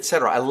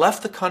 etc. I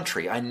left the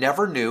country. I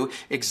never knew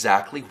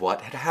exactly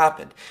what had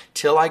happened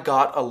till I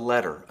got a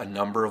letter a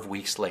number of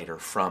weeks later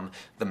from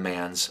the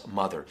man's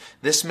mother.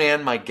 This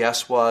man, my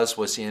guess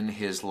was in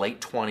his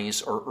late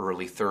 20s or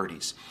early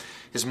 30s.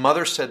 His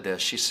mother said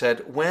this. She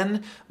said,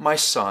 when my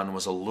son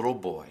was a little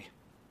boy,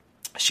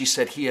 she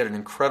said he had an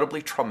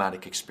incredibly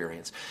traumatic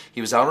experience. He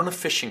was out on a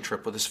fishing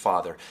trip with his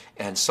father,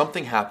 and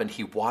something happened.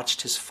 He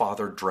watched his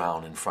father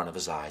drown in front of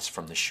his eyes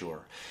from the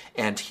shore,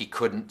 and he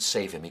couldn't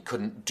save him. He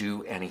couldn't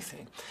do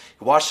anything.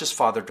 He watched his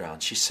father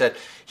drown. She said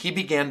he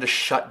began to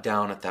shut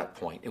down at that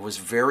point. It was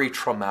very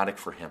traumatic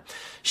for him.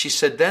 She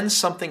said then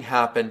something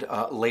happened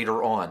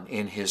later on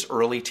in his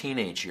early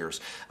teenage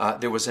years.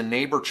 There was a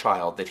neighbor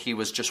child that he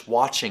was just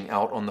watching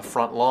out on the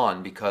front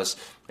lawn because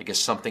I guess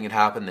something had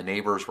happened. The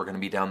neighbors were going to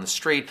be down the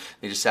street.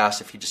 They just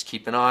asked if he'd just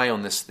keep an eye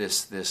on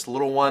this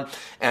little one.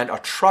 And a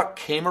truck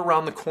came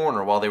around the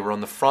corner while they were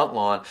on the front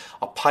lawn.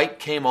 A pipe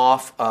came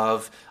off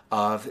of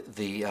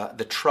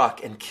the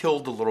truck and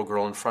killed the little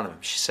girl in front of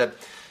him.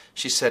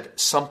 She said,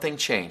 something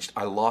changed.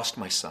 I lost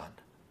my son.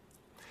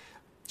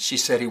 She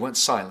said he went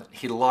silent.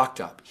 He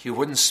locked up. He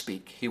wouldn't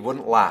speak. He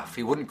wouldn't laugh.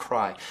 He wouldn't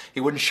cry. He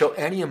wouldn't show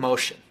any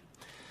emotion.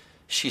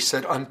 She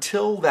said,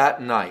 until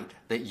that night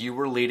that you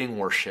were leading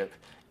worship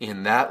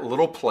in that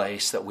little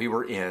place that we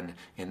were in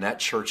that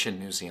church in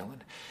New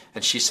Zealand.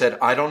 And she said,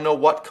 I don't know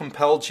what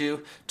compelled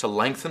you to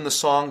lengthen the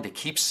song, to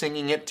keep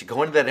singing it, to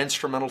go into that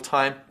instrumental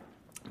time.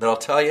 But I'll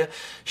tell you,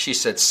 she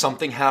said,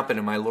 something happened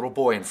in my little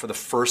boy, and for the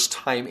first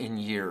time in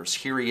years,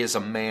 here he is,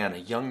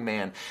 a young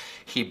man.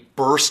 He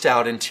burst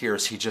out in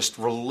tears. He just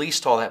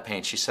released all that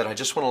pain. She said, I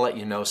just want to let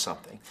you know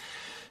something.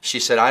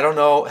 She said, I don't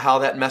know how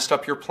that messed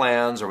up your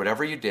plans or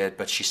whatever you did,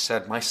 but she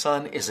said, my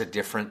son is a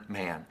different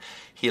man.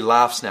 He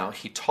laughs now.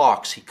 He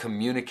talks. He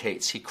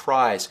communicates. He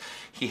cries.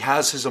 He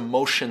has his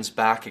emotions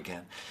back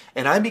again.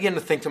 And I began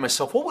to think to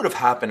myself, what would have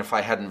happened if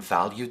I hadn't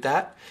valued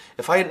that?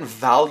 If I hadn't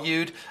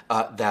valued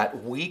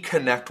that we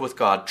connect with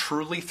God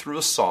truly through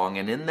a song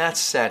and in that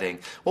setting,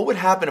 what would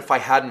happen if I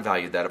hadn't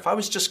valued that? If I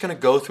was just going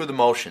to go through the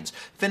motions,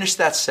 finish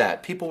that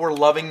set, people were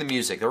loving the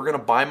music, they were going to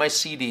buy my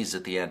CDs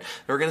at the end,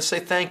 they were going to say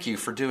thank you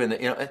for doing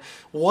that.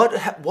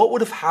 What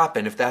would have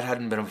happened if that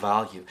hadn't been a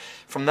value?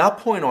 From that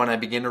point on, I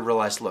began to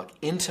realize, look,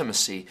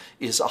 intimacy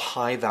is a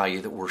high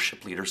value that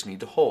worship leaders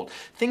need to hold.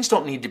 Things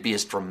don't need to be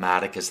as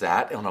dramatic as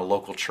that in a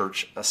local church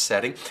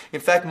setting.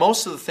 In fact,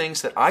 most of the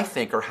things that I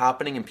think are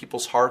happening in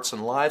people's hearts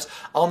and lives,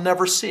 I'll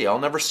never see. I'll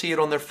never see it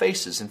on their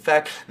faces. In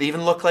fact, they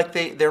even look like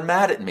they're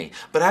mad at me.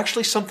 But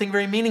actually something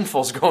very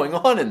meaningful is going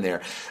on in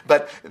there.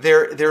 But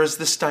there is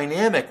this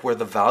dynamic where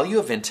the value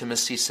of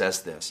intimacy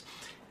says this.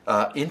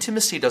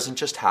 Intimacy doesn't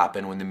just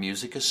happen when the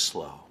music is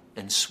slow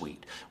and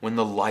sweet, when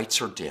the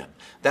lights are dim.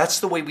 That's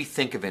the way we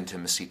think of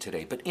intimacy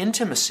today. But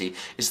intimacy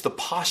is the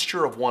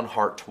posture of one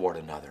heart toward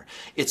another.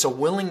 It's a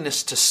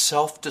willingness to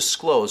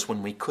self-disclose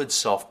when we could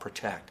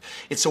self-protect.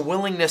 It's a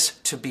willingness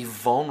to be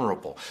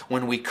vulnerable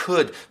when we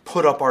could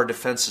put up our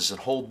defenses and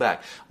hold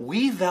back.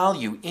 We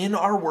value in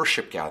our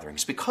worship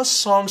gatherings, because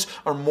songs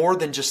are more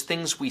than just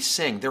things we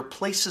sing, they're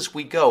places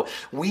we go.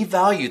 We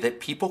value that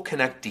people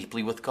connect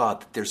deeply with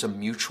God, that there's a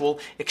mutual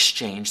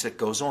exchange that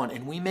goes on,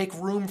 and we make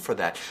room for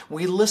that.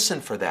 We listen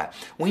for that.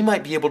 We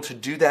might be able to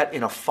do that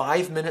in a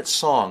 5-minute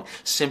song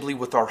simply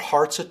with our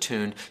hearts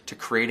attuned to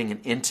creating an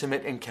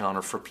intimate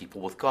encounter for people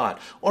with God.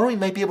 Or we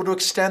might be able to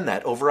extend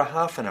that over a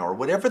half an hour.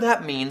 Whatever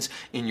that means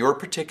in your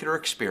particular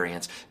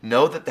experience,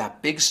 know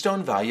that big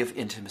stone value of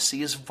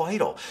intimacy is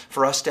vital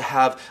for us to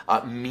have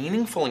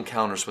meaningful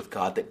encounters with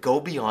God that go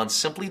beyond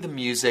simply the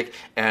music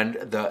and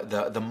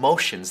the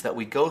motions that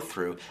we go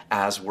through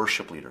as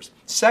worship leaders.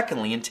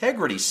 Secondly,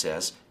 integrity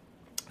says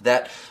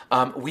that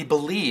we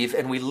believe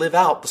and we live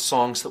out the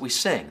songs that we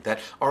sing, that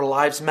our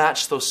lives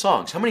match those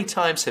songs. How many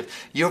times have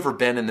you ever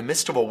been in the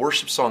midst of a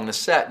worship song in a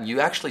set and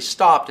you actually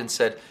stopped and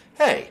said,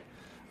 hey,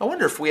 I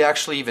wonder if we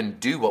actually even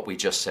do what we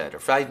just said, or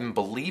if I even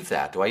believe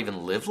that. Do I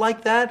even live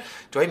like that?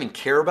 Do I even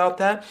care about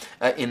that?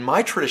 In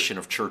my tradition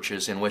of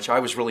churches, in which I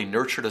was really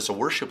nurtured as a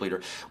worship leader,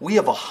 we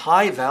have a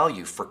high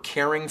value for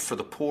caring for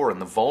the poor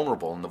and the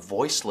vulnerable and the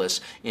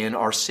voiceless in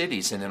our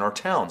cities and in our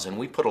towns. And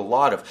we put a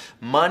lot of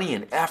money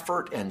and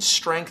effort and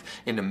strength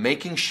into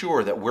making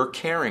sure that we're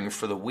caring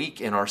for the weak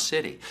in our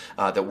city,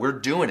 that we're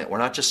doing it. We're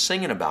not just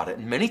singing about it.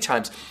 And many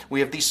times we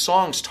have these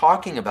songs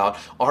talking about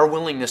our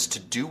willingness to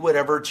do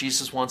whatever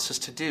Jesus wants us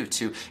to do,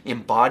 to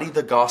embody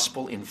the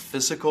gospel in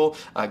physical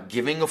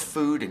giving of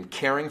food and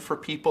caring for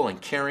people and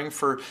caring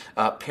for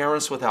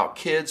parents without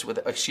kids,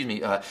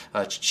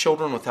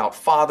 children without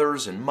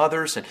fathers and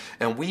mothers,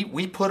 and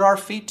we put our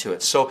feet to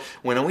it. So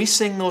when we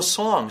sing those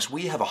songs,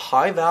 we have a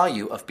high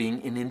value of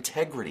being in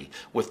integrity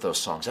with those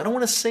songs. I don't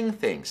want to sing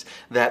things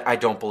that I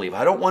don't believe.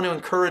 I don't want to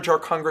encourage our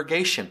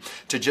congregation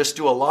to just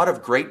do a lot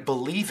of great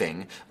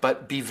believing,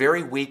 but be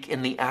very weak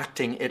in the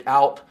acting it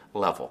out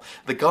level.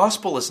 The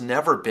gospel has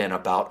never been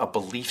about a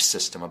belief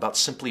system, about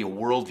simply a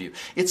worldview.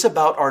 It's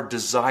about our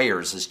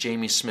desires, as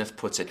Jamie Smith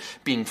puts it,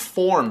 being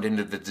formed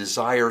into the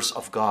desires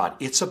of God.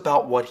 It's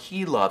about what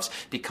He loves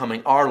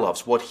becoming our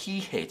loves, what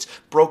He hates,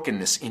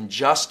 brokenness,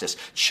 injustice,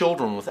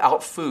 children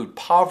without food,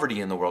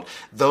 poverty in the world,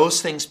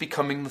 those things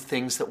becoming the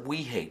things that we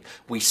hate.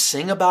 We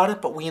sing about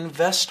it, but we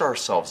invest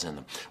ourselves in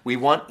them. We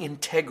want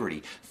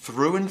integrity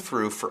through and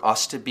through for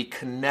us to be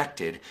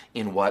connected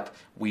in what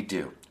we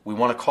do. We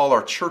want to call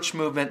our church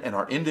movement and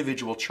our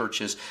individual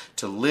churches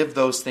to live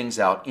those things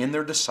out in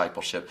their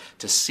discipleship,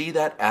 to see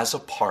that as a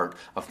part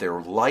of their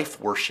life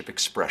worship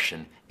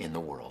expression in the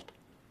world.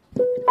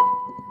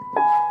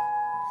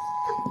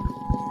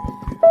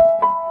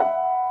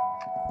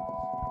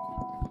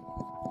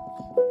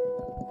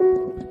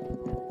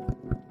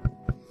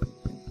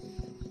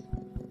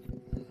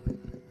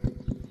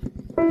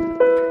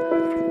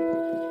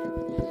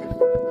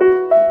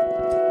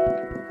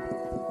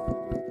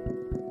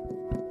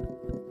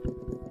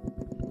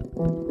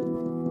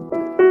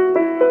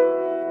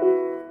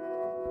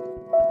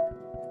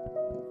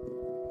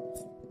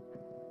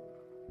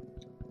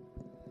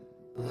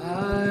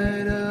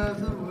 Light of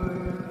the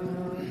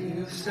world,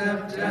 you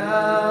stepped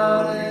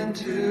out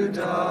into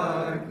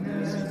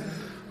darkness.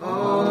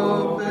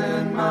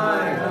 Open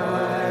my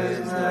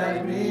eyes,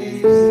 let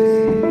me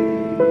see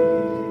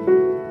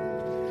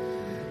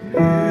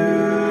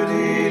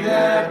beauty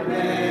that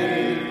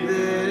made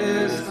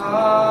this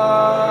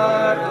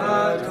heart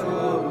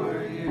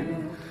adore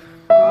you.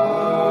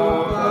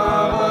 Hope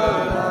of a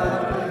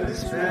life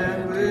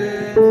spent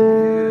with you.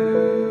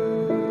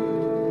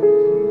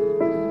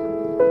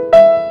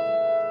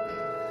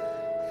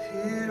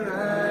 Here I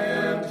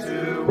am to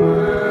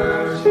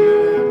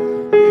worship,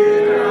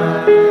 here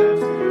I am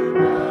to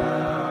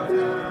bow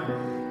down,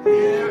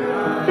 here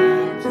I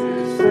am to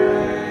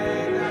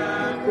say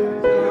that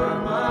you're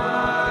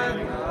my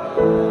God.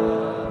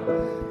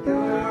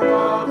 You're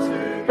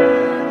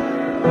altogether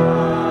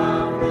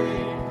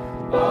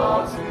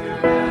lovely,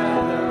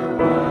 altogether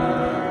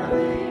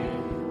worthy,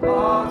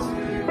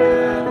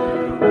 altogether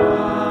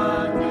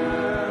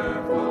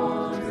wonderful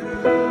to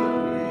me.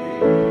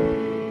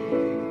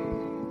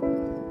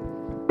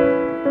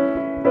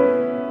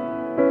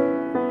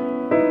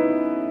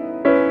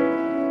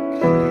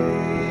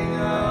 King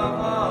of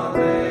all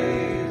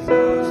days,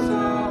 oh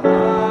so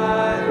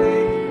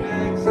highly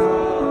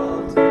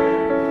exalted,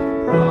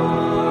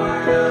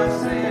 glorious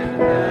in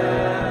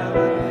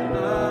heaven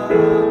above.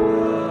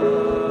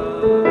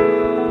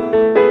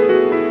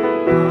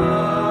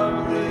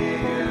 Humbly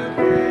you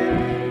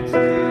came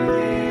to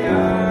the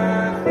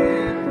earth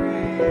and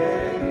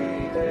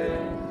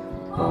created,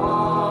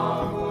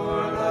 all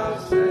for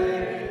love's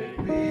sake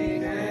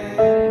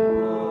became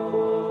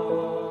born.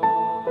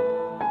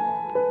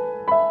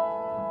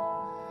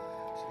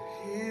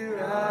 Here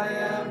I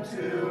am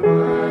to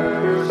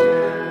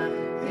worship,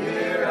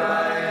 here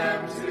I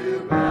am to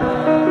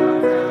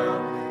bow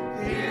down,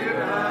 here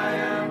I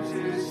am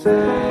to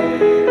say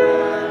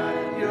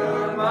that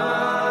you're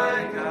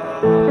my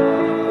God.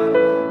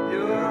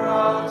 You're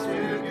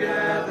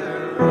altogether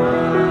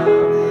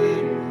lovely,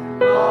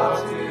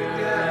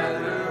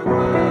 altogether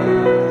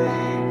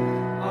worthy,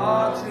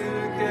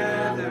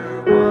 altogether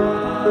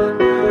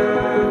wonderful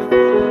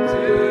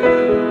to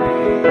me.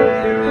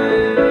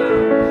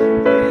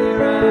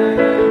 Here I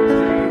am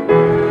to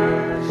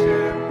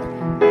worship,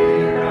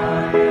 here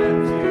I am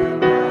to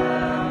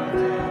bow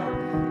down,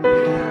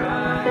 here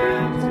I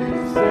am to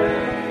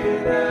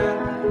say that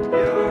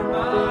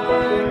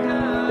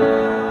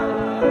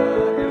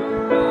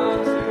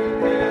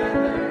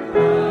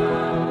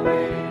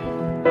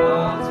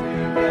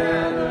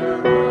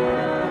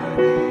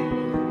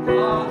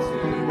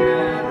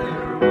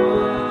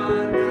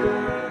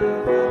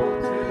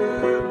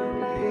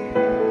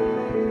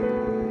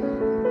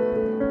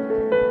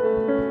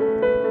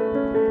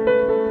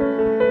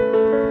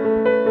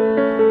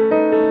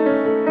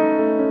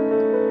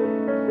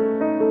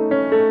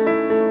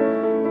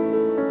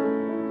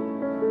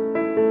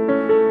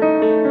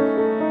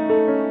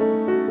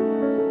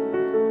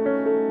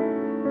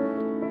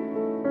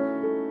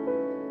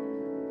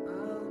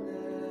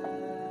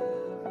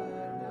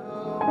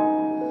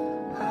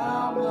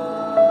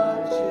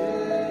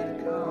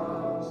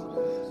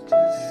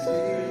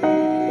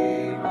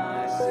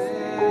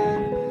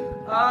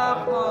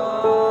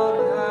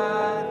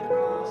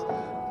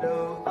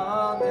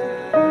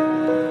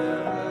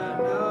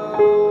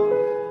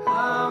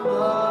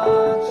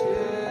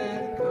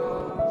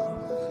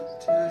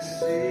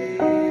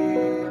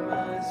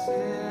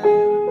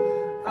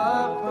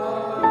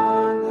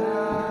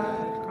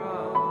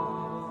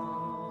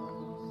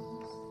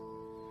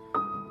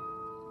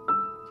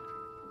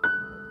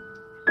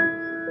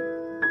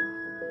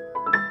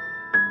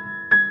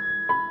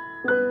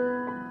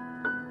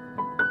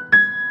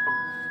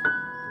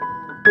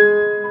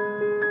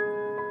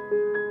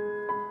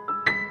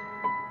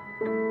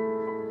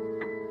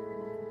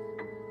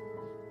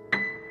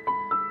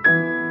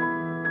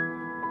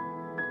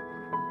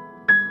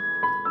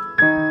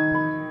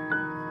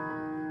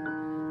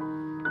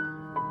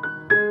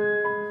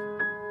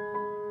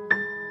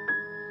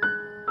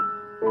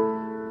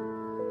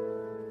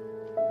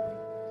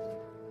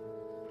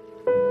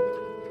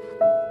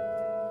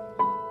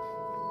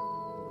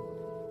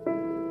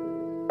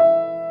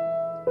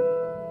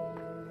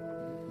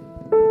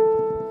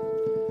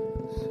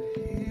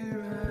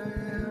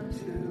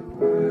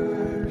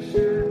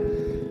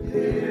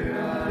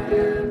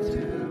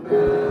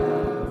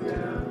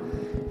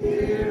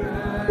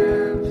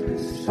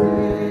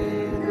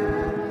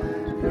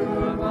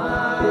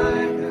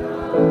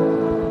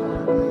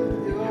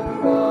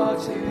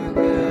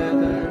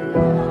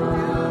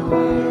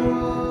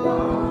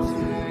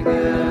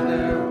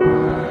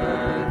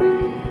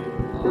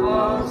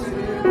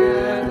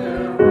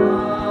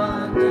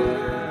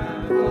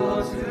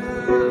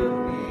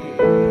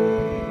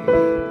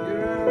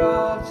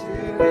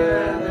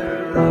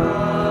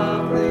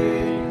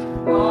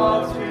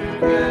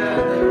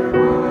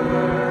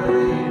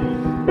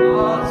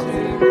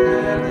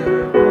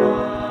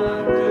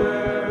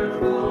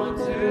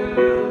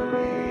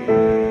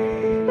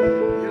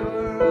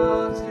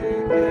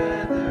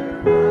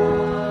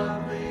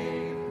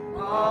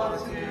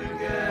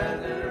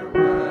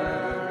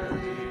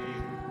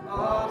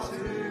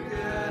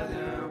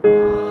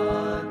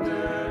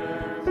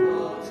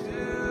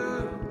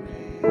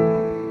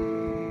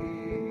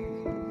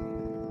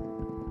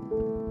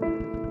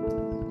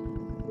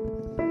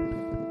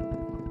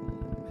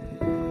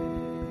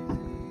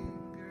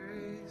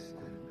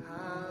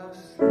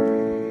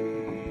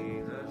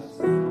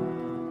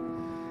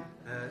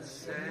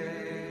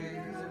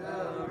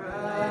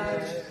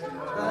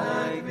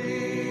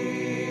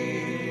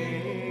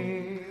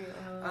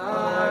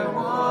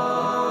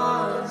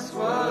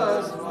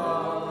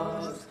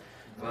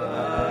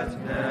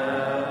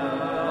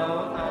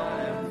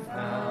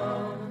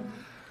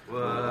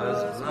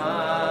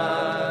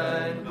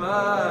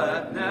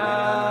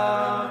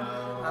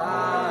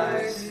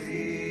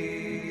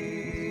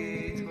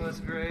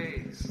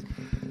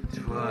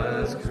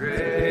 'Twas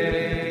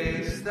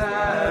grace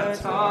that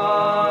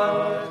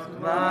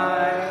taught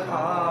my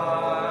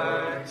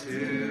heart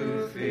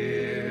to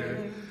fear,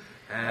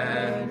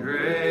 and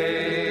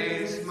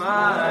grace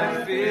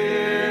my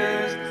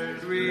fears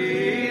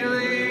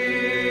relieved.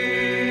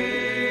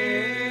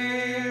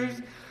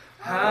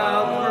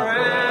 How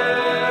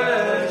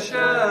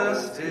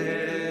precious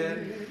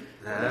did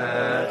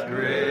that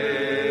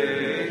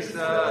grace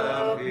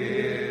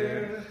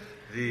appear,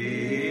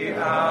 the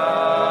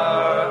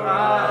hour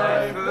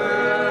I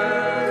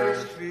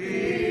first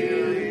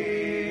believed.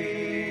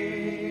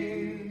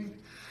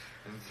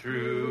 And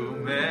through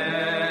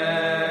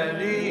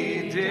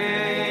many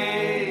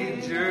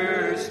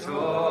dangers,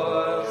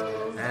 toils,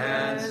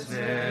 and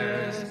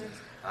snares,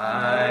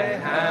 I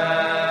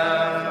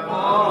have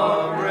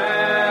already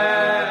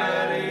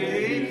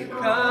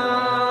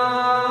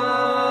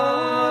come.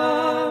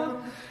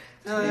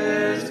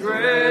 His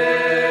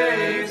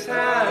grace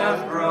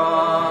hath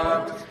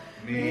brought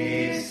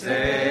me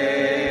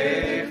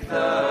safe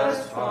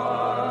thus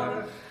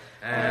far,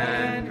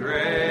 and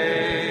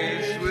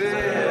grace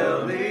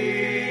will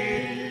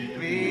lead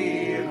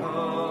me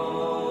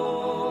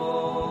home.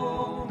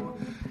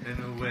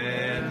 And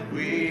when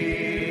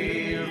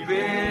we've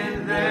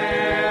been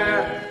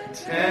there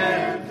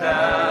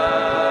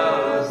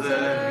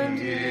 10,000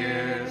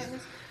 years,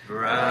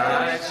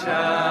 bright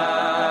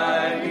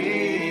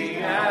shining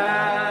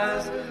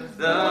as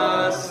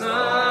the sun,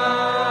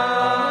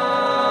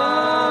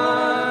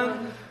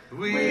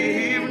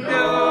 we've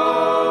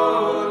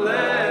no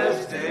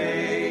less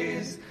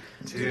days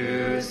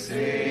to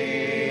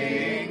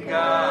sing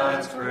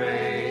God's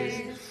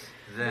praise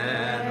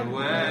than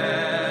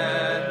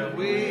when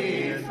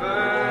we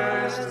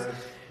first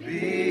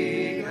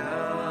begun.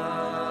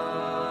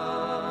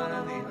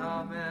 And the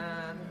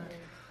Amen.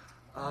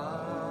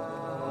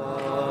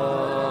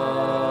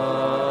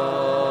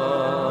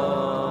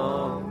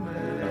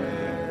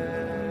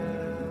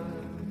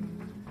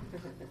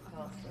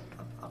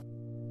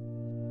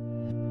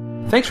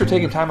 Thanks for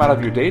taking time out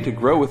of your day to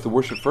grow with the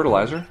Worship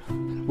Fertilizer.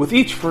 With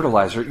each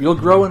fertilizer, you'll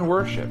grow in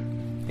worship,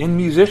 in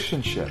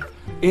musicianship,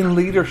 in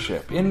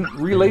leadership, in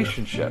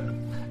relationship.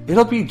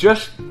 It'll be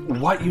just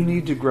what you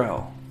need to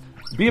grow.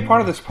 Be a part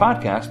of this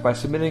podcast by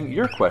submitting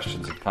your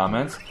questions and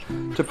comments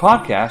to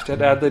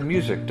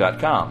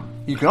podcast@adlibmusic.com.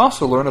 You can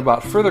also learn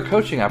about further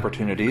coaching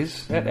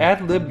opportunities at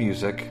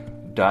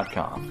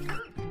adlibmusic.com.